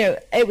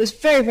 it was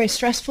very, very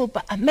stressful,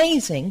 but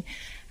amazing.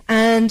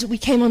 And we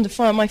came under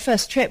fire. My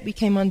first trip, we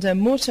came under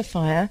mortar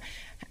fire.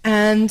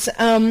 And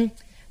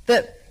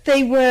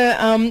They were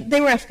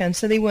Afghans,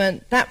 so they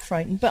weren't that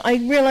frightened. But I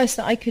realized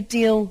that I could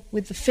deal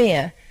with the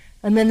fear.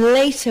 And then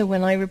later,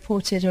 when I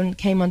reported and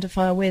came under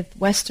fire with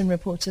Western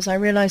reporters, I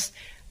realized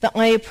that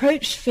I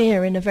approached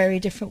fear in a very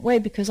different way,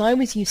 because I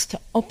was used to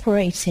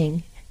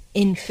operating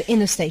in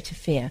a state of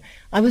fear.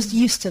 I was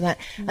used to that.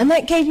 And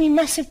that gave me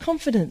massive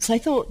confidence. I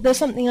thought, there's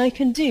something I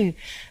can do.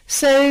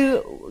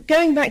 So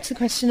going back to the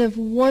question of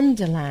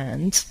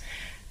Wonderland,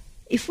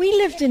 if we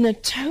lived in a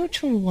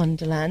total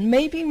wonderland,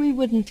 maybe we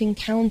wouldn't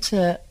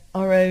encounter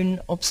our own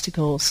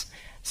obstacles.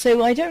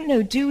 So I don't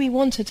know, do we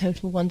want a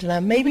total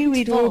wonderland? Maybe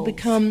we'd all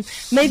become,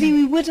 maybe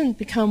we wouldn't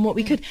become what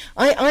we could.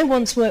 I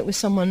once worked with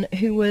someone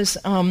who was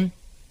a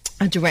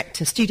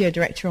director, studio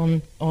director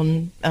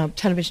on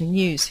television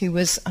news, who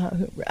was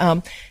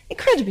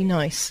incredibly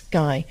nice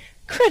guy,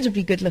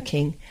 incredibly good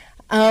looking,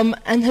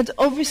 and had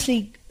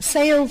obviously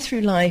sailed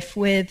through life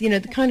with, the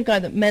kind of guy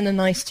that men are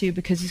nice to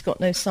because he's got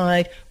no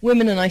side,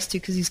 women are nice to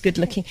because he's good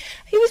looking.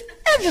 He was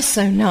ever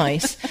so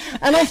nice.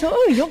 And I thought,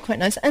 oh, you're quite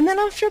nice. And then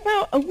after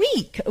about a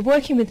week of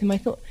working with him, I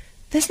thought,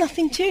 there's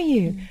nothing to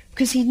you,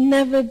 because he'd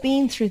never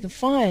been through the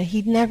fire.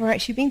 He'd never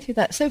actually been through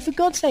that. So for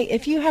God's sake,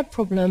 if you have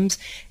problems,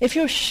 if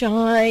you're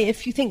shy,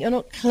 if you think you're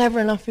not clever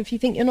enough, if you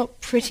think you're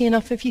not pretty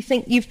enough, if you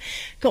think you've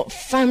got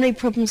family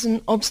problems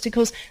and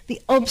obstacles,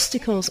 the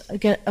obstacles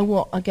are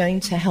what are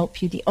going to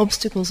help you. The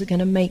obstacles are going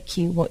to make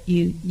you what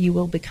you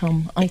will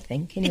become, I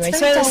think. Anyway,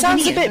 so it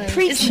sounds a bit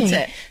preachy.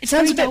 It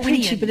sounds a bit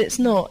preachy, but it's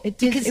not.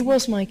 It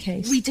was my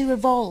case. We do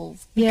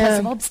evolve because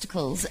of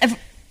obstacles.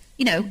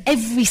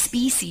 Every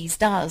species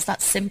does.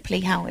 That's simply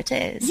how it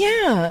is.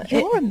 Yeah.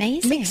 You're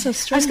amazing. Makes us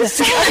stronger. I've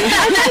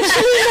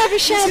actually never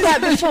shared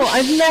that before.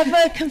 I've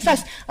never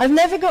confessed. I've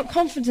never got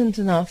confident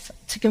enough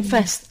to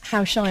confess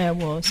how shy I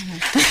was.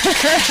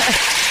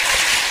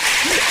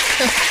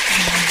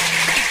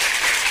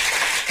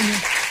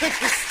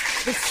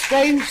 the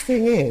strange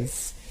thing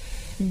is,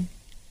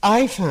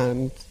 I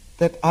found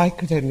that I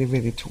could only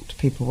really talk to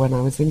people when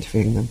I was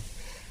interviewing them.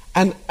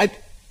 And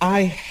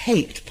I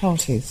hate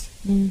parties.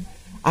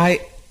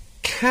 I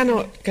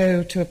cannot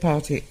go to a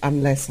party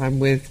unless I'm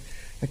with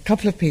a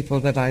couple of people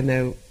that I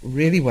know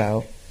really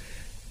well,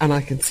 and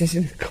I can sit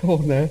in a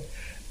corner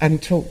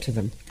and talk to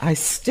them. I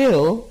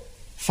still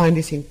find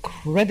it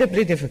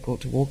incredibly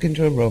difficult to walk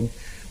into a room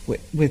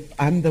with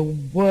I'm the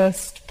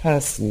worst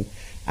person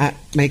at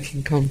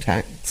making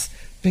contacts,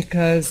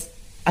 because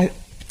I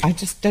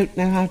just don't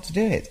know how to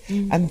do it.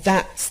 And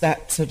that's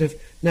that sort of,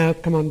 now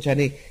come on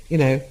Jenny,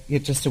 you're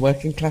just a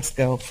working class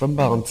girl from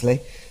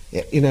Barnsley,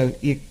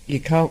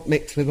 you can't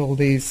mix with all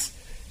these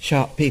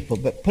sharp people,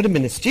 but put them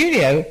in a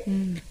studio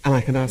and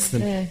I can ask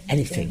them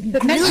anything.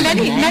 But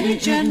many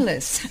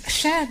journalists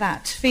share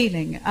that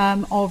feeling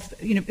of,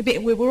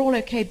 we're all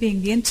okay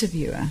being the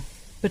interviewer,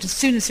 but as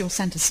soon as you're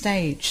centre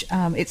stage,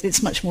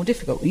 it's much more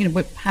difficult.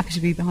 We're happy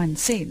to be behind the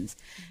scenes.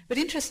 But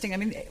interesting, I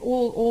mean,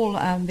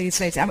 all these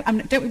ladies,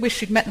 don't we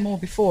wish we'd met them all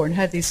before and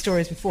heard these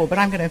stories before, but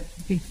I'm going to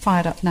be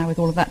fired up now with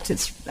all of that.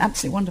 It's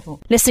absolutely wonderful.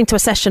 Listening to a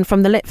session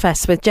from the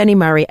Litfest with Jenni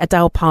Murray,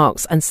 Adele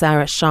Parks and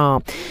Saira Shah.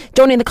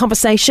 Joining the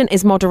conversation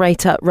is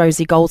moderator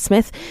Rosie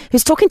Goldsmith,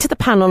 who's talking to the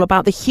panel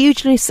about the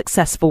hugely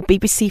successful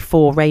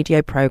BBC4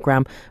 radio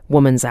programme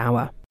Woman's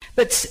Hour.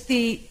 But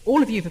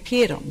all of you have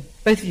appeared on,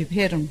 both of you have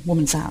appeared on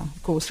Woman's Hour,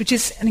 of course, which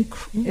is,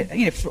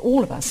 for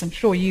all of us, I'm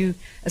sure you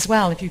as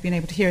well, if you've been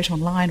able to hear it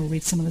online or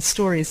read some of the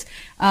stories,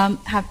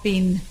 have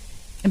been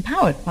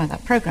empowered by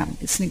that programme.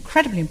 It's an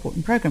incredibly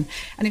important programme.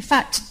 And in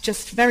fact,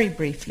 just very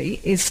briefly,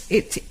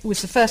 it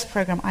was the first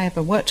programme I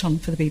ever worked on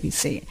for the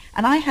BBC.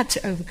 And I had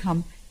to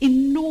overcome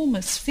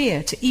enormous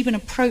fear to even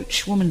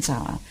approach Woman's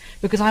Hour,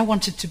 because I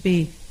wanted to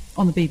be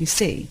on the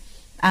BBC.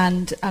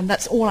 And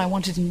that's all I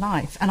wanted in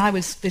life. And I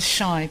was this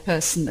shy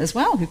person as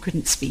well who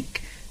couldn't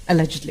speak,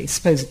 allegedly,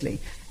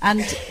 supposedly.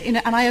 And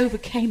and I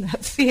overcame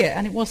that fear.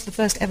 And it was the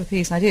first ever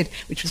piece I did,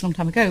 which was a long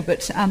time ago.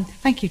 But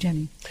thank you,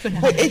 Jenny.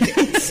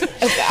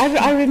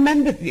 I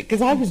remember,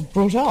 because I was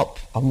brought up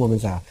on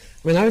Woman's Hour.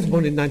 I mean, I was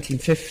born in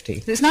 1950.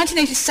 So it's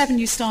 1987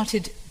 you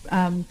started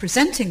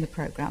presenting the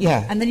programme.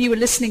 Yeah. And then you were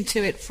listening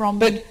to it from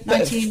Well, it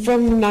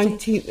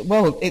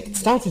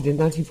started in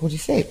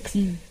 1946.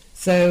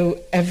 So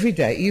every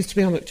day, it used to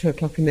be on at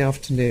 2:00 in the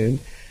afternoon.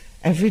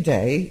 Every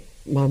day,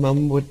 my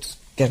mum would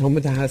get on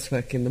with the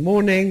housework in the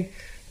morning.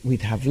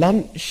 We'd have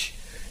lunch.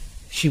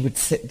 She would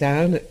sit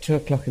down at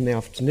 2:00 in the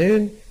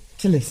afternoon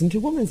to listen to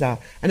Woman's Hour.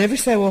 And every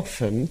so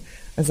often,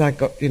 as I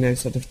got,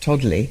 sort of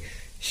toddly,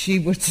 she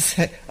would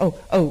say,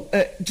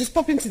 just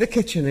pop into the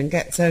kitchen and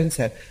get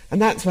so-and-so.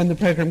 And that's when the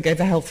programme gave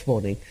a health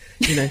warning.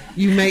 We're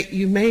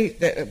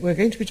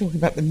going to be talking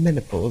about the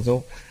menopause,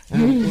 or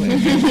we're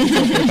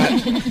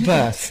talking about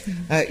birth.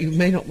 You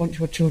may not want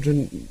your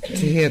children to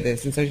hear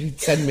this, and so she'd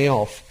send me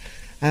off.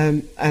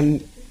 And I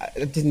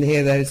didn't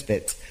hear those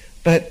bits.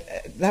 But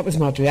that was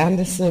Marjorie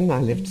Anderson. I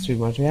lived through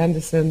Marjorie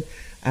Anderson,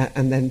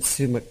 and then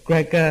Sue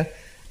McGregor.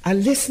 I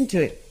listened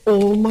to it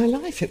all my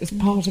life. It was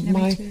part of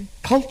my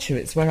culture.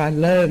 It's where I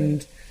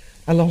learned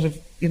a lot of,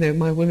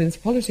 my women's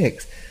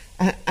politics.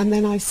 And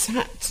then I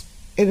sat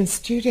in a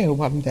studio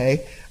one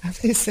day, and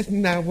they said,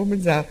 now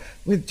Woman's Hour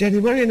with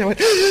Jenni Murray, and I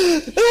went,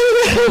 oh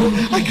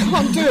no, I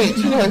can't do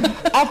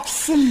it,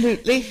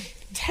 absolutely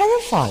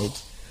terrified.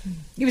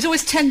 It was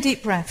always 10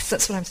 deep breaths,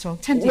 that's what I was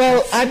told, 10 deep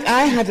breaths. Well,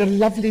 I had a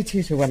lovely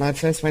tutor when I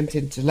first went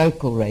into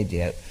local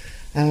radio.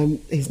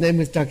 His name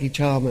was Dougie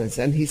Chalmers,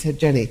 and he said,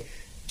 Jenny,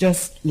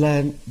 just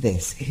learn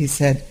this. He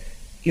said,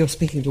 you're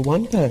speaking to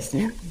one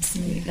person,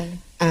 Absolutely.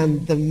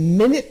 and the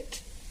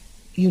minute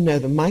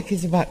the mic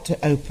is about to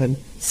open,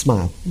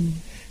 smile,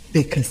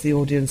 because the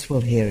audience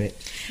will hear it.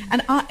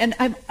 And I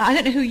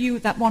don't know who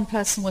that one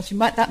person was.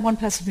 That one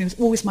person who was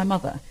always my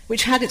mother,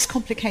 which had its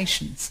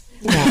complications.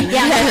 I'm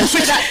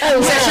sure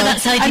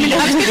that's ideal.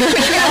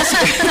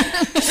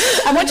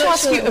 I want to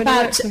ask you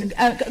about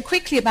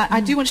quickly about.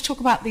 I do want to talk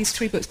about these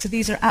three books, because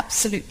these are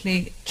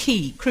absolutely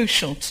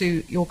crucial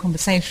to your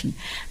conversation.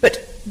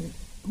 But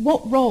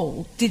what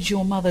role did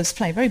your mothers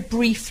play, very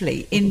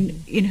briefly,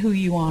 in who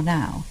you are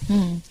now?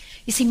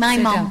 You see, my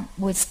mum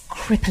was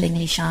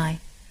cripplingly shy,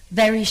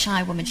 very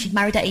shy woman. She'd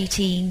married at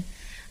 18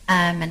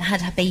 and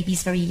had her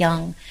babies very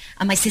young,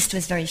 and my sister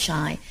was very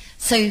shy.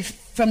 So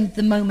from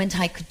the moment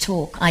I could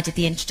talk, I did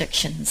the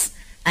introductions,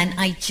 and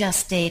I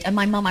just did. And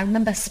my mum, I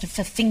remember sort of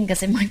her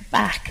fingers in my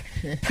back,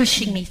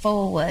 pushing me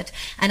forward,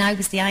 and I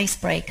was the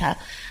icebreaker.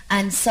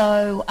 And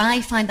so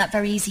I find that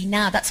very easy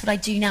now. That's what I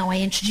do now. I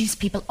introduce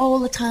people all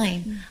the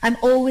time. I'm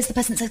always the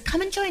person that says, come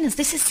and join us.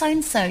 This is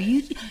so-and-so.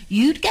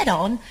 You'd get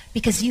on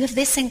because you have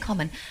this in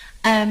common.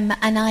 And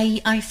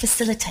I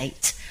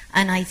facilitate.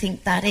 And I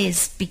think that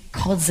is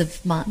because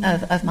of my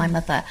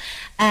mother.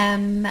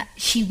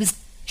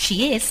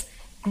 She is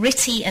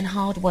gritty and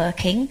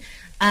hardworking.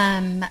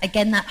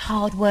 Again, that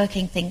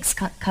hardworking thing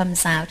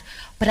comes out.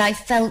 But I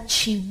felt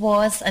she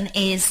was and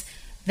is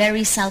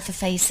very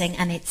self-effacing,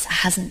 and it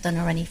hasn't done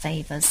her any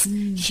favours.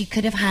 She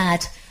could have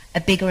had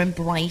a bigger and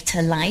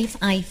brighter life,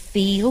 I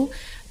feel,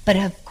 But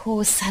of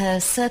course, her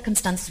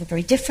circumstances were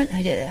very different.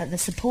 The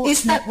support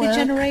Is that network, the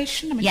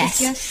generation? I mean,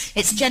 yes,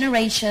 it's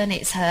generation.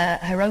 It's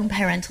her own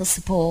parental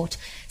support.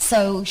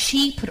 So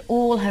she put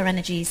all her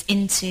energies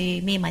into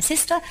me and my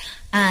sister,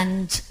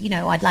 and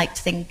I'd like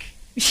to think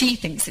she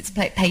thinks it's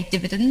paid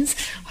dividends.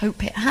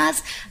 Hope it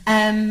has.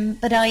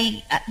 But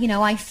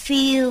I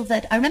feel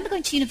that I remember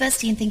going to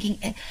university and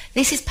thinking,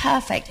 this is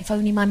perfect. If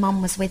only my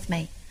mum was with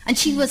me. And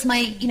she was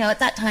my, at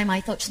that time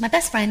I thought she was my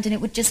best friend, and it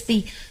would just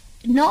be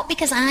not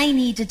because I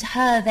needed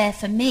her there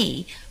for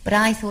me, but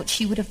I thought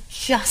she would have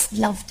just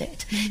loved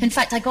it. In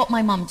fact, I got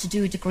my mum to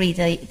do a degree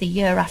the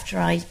year after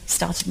I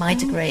started my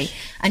degree,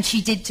 and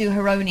she did do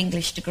her own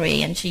English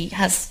degree, and she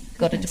has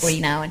got a degree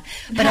now.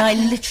 But I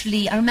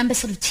remember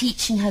sort of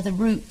teaching her the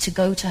route to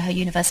go to her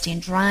university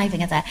and driving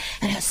her there,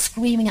 and her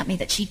screaming at me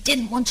that she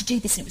didn't want to do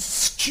this, and it was a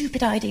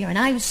stupid idea, and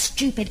I was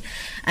stupid,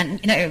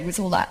 and it was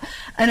all that.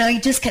 And I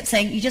just kept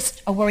saying, you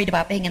just are worried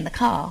about being in the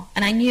car.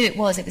 And I knew it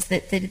was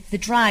the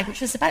drive,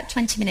 which was about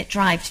 20-minute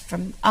drive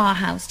from our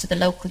house to the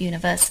local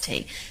university.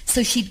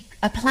 So she'd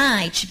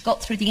applied, she'd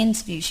got through the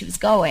interview, she was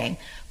going,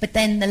 but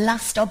then the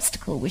last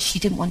obstacle was she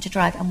didn't want to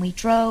drive. And we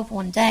drove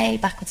one day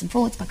backwards and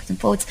forwards,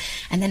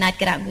 and then I'd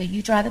get out and go,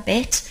 you drive a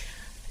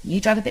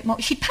bit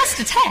more. She'd passed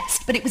a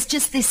test, but it was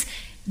just this,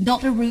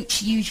 not a route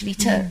she usually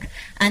took.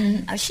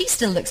 And she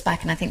still looks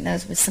back, and I think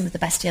those were some of the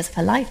best years of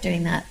her life,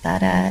 doing that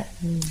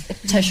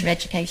tertiary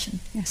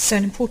education. Yes, so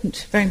an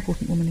important, very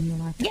important woman in your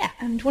life. Yeah.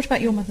 And what about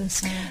your mother,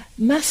 Saira?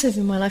 Massive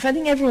in my life. I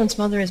think everyone's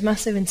mother is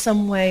massive in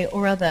some way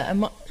or other.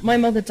 And my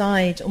mother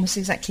died almost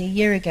exactly a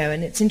year ago,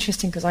 and it's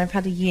interesting because I've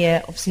had a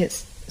year, obviously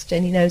as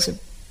Jenny knows, an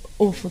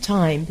awful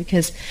time,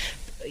 because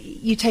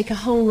you take a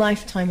whole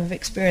lifetime of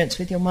experience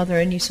with your mother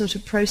and you sort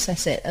of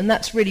process it, and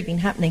that's really been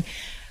happening.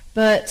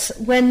 But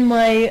when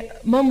my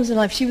mum was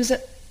alive, she was a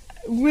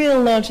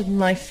real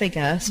larger-than-life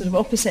figure, sort of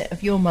opposite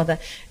of your mother.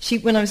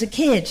 When I was a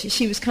kid,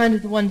 she was kind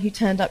of the one who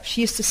turned up.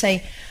 She used to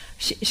say,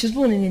 she was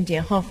born in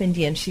India, half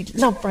Indian. She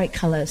loved bright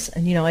colours,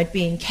 and I'd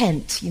be in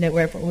Kent,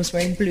 where everyone was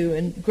wearing blue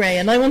and grey,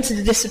 and I wanted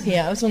to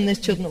disappear. I was one of those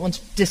children that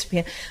wanted to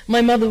disappear.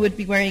 My mother would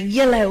be wearing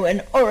yellow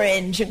and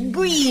orange and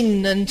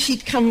green, and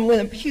she'd come with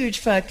a huge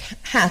fur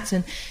hat,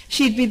 and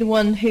she'd be the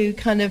one who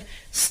kind of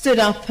stood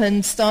up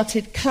and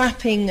started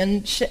clapping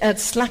and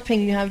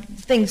slapping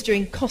things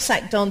during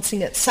Cossack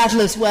dancing at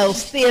Sadler's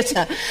Wells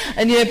Theatre.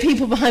 And,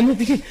 people behind would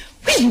be going,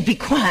 will you be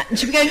quiet? And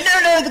she'd be going,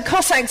 no, the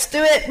Cossacks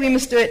do it, we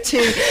must do it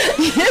too.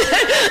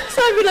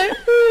 So I'd be like,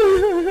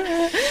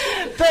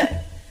 ooh.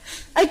 But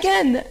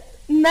again,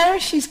 now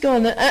she's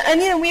gone.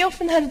 And we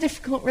often had a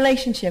difficult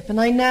relationship. And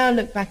I now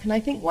look back and I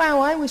think, wow,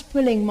 I was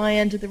pulling my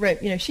end of the rope.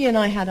 She and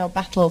I had our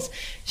battles.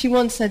 She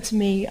once said to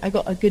me, I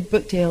got a good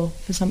book deal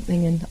for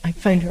something, and I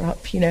phoned her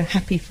up,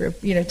 happy for,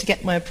 to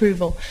get my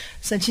approval.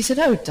 So she said,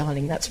 oh,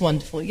 darling, that's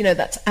wonderful.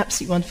 That's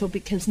absolutely wonderful,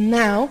 because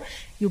now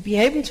you'll be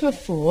able to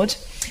afford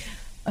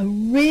a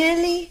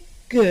really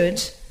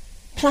good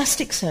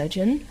plastic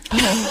surgeon.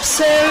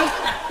 So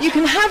you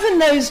can have a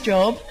nose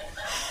job.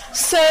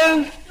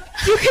 So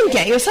you can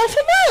get yourself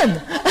a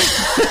man.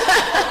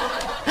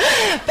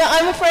 But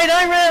I'm afraid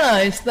I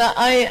realised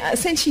that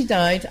since she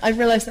died, I've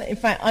realised that in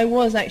fact I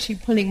was actually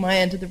pulling my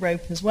end of the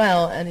rope as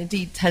well, and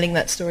indeed telling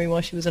that story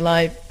while she was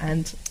alive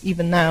and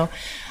even now.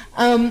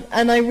 And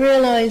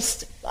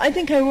I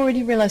think I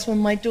already realised when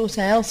my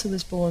daughter Elsa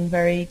was born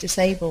very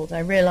disabled,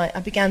 I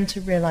began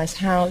to realise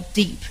how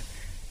deep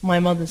my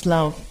mother's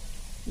love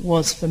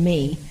was for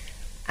me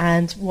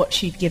and what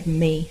she'd given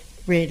me.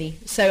 Really.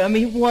 So,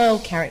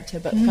 wild character,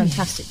 but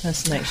fantastic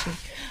person, actually.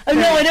 Oh,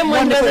 no, I don't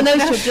mind about the nose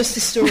job, just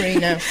the story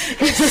now.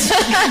 I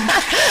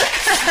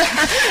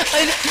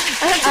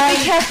have to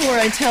be careful where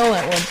I tell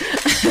that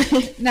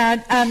one. Now,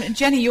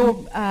 Jenny,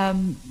 your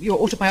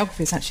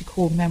autobiography is actually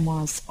called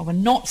Memoirs of a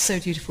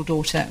Not-So-Dutiful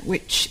Daughter,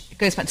 which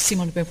goes back to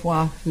Simone de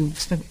Beauvoir,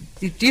 who's the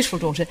dutiful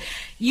daughter.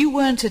 You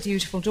weren't a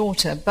dutiful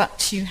daughter,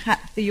 but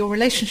your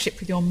relationship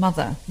with your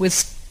mother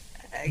was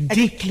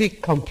deeply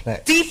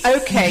complex.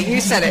 Okay, you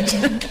said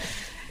it.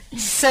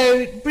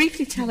 So,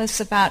 briefly tell us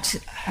about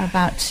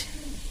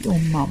your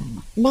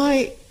mum.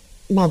 My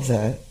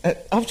mother,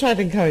 after I'd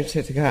encouraged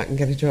her to go out and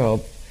get a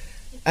job,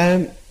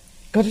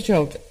 got a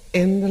job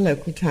in the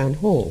local town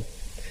hall.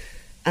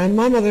 And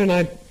my mother and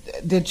I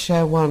did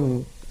share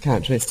one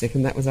characteristic,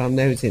 and that was our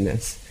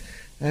nosiness.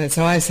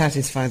 So I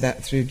satisfied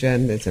that through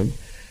journalism.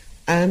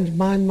 And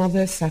my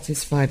mother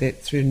satisfied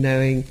it through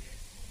knowing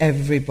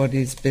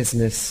everybody's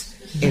business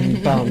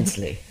in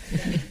Barnsley.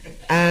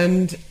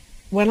 And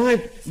when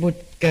I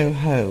would go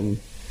home,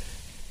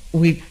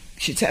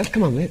 she'd say, oh,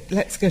 come on,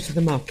 let's go to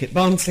the market.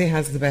 Barnsley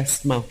has the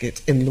best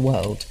market in the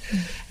world.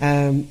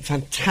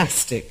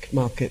 Fantastic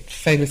market,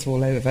 famous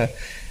all over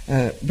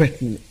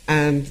Britain.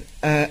 And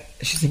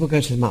she said, we'll go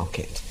to the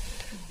market.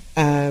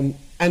 And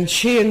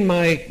she and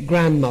my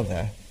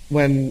grandmother,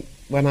 when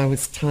I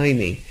was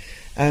tiny,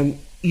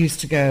 used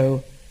to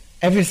go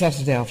every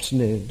Saturday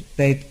afternoon.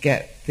 They'd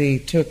get the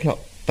 2:00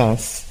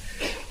 bus,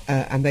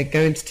 and they'd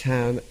go into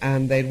town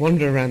and they'd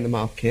wander around the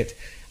market,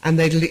 and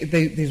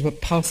these were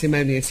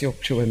parsimonious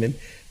Yorkshire women.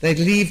 They'd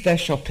leave their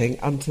shopping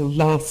until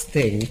last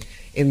thing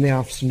in the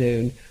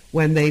afternoon,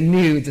 when they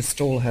knew the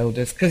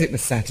stallholders, because it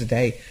was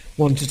Saturday,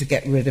 wanted to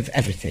get rid of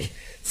everything.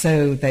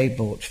 So they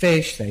bought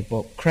fish, they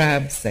bought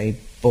crabs, they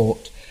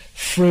bought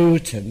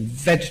fruit and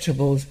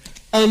vegetables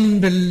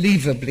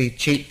unbelievably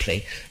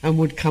cheaply, and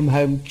would come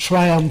home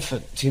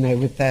triumphant,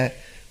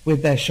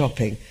 with their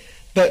shopping.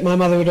 But my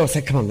mother would also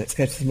say, come on, let's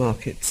go to the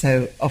market.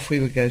 So off we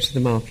would go to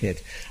the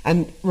market.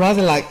 And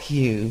rather like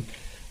you,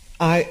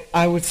 I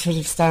would sort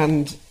of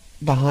stand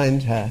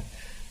behind her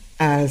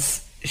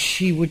as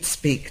she would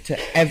speak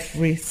to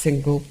every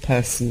single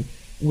person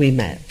we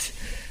met.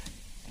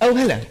 Oh,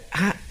 hello.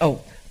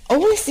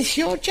 Is this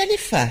your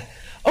Jennifer?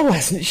 Oh,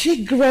 hasn't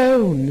she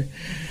grown?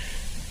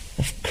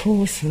 Of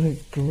course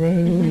I've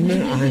grown.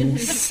 I'm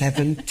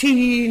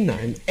 17,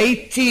 I'm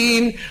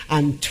 18,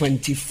 I'm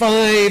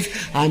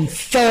 25, I'm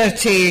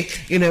 30.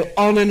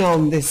 On and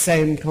on this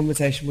same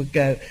conversation would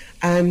go.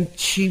 And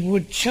she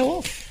would show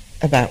off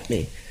about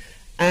me.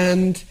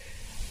 And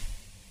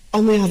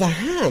on the other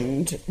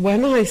hand,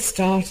 when I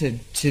started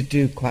to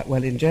do quite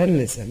well in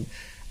journalism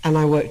and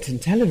I worked in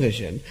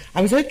television,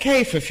 I was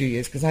okay for a few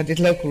years because I did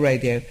local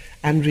radio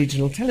and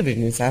regional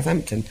television in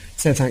Southampton,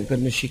 so thank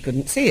goodness she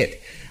couldn't see it.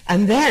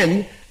 And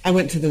then I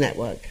went to the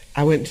network.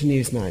 I went to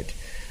Newsnight,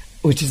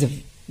 which is a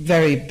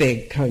very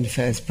big current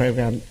affairs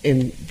programme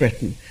in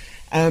Britain.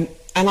 And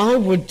I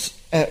would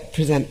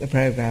present the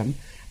programme,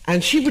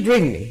 and she would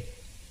ring me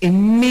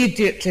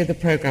immediately the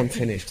programme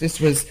finished.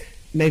 This was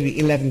maybe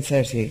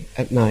 11:30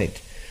 at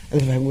night,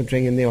 and the phone would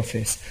ring in the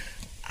office.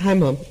 Hi,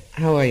 Mum,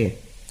 how are you?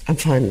 I'm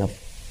fine, love.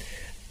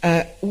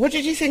 What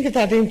did you think of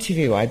that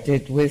interview I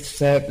did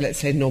with, let's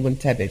say, Norman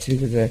Tebbit, who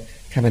was a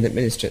cabinet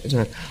minister at the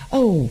time?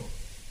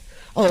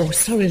 Oh,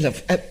 sorry,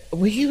 love.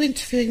 Were you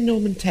interviewing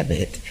Norman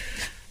Tebbit?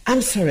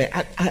 I'm sorry,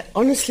 I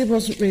honestly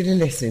wasn't really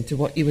listening to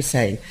what you were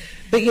saying.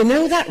 But you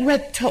know that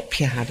red top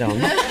you had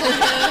on?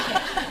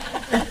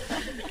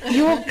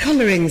 Your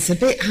colouring's a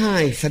bit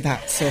high for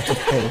that sort of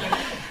thing.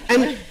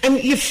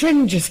 And your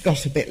fringe has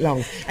got a bit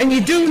long. And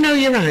you do know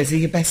your eyes are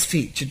your best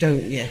feature,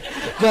 don't you?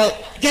 Well,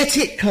 get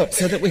it cut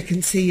so that we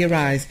can see your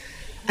eyes.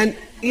 And,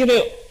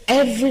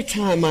 every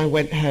time I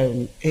went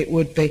home, it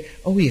would be,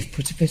 oh, you've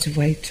put a bit of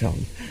weight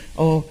on.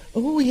 Or,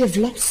 oh, you've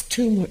lost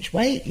too much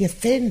weight, you're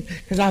thin.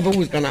 Because I've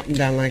always gone up and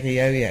down like a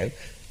yo-yo,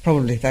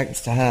 probably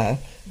thanks to her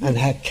and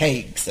her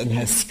cakes and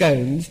her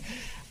scones.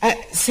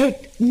 So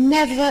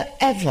never,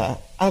 ever,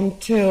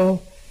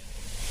 until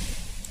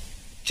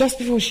just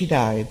before she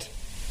died,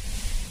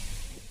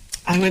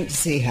 I went to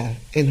see her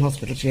in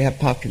hospital. She had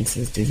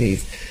Parkinson's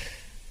disease.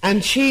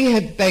 And she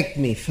had begged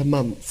me for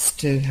months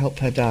to help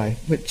her die,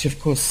 which,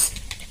 of course,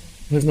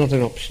 was not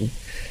an option,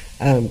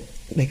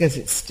 because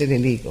it's still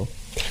illegal.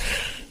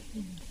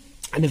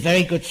 And a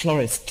very good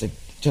florist had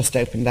just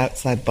opened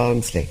outside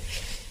Barnsley.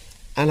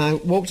 And I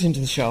walked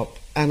into the shop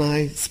and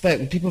I spoke,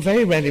 and people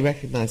very rarely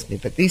recognised me,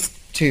 but these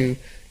two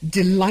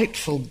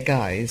delightful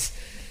guys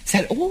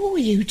said, oh,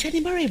 you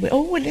Jenni Murray?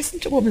 Oh, we listen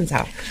to Woman's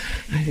Hour.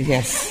 I said,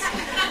 yes,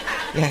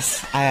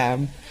 I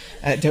am.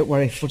 Don't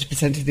worry,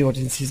 40% of the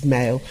audience is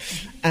male.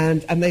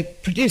 And they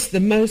produced the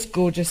most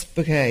gorgeous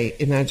bouquet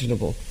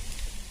imaginable.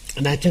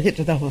 And I took it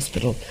to the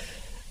hospital.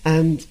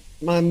 And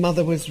my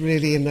mother was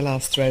really in the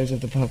last throes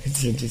of the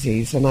Parkinson's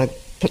disease, and I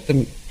put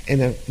them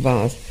in a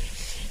vase.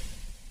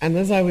 And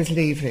as I was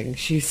leaving,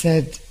 she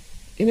said,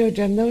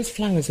 Jen, those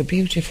flowers are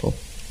beautiful.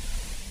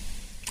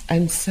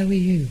 And so are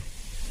you.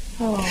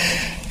 Oh.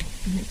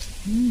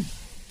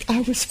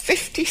 I was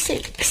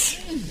 56.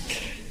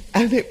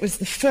 And it was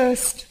the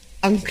first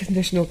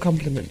unconditional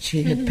compliment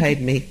she had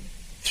paid me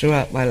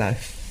throughout my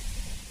life.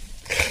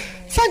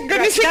 Thank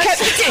goodness we kept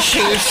the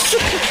tissues.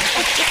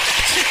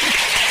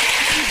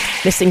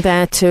 Listening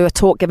there to a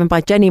talk given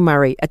by Jenni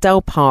Murray,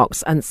 Adele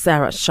Parks and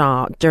Saira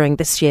Shah during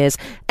this year's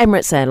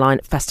Emirates Airline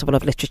Festival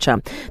of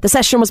Literature. The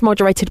session was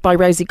moderated by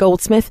Rosie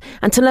Goldsmith,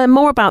 and to learn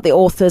more about the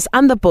authors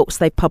and the books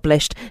they've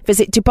published,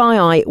 visit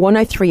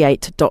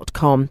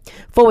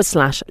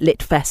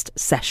dubai1038.com/Litfest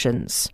sessions.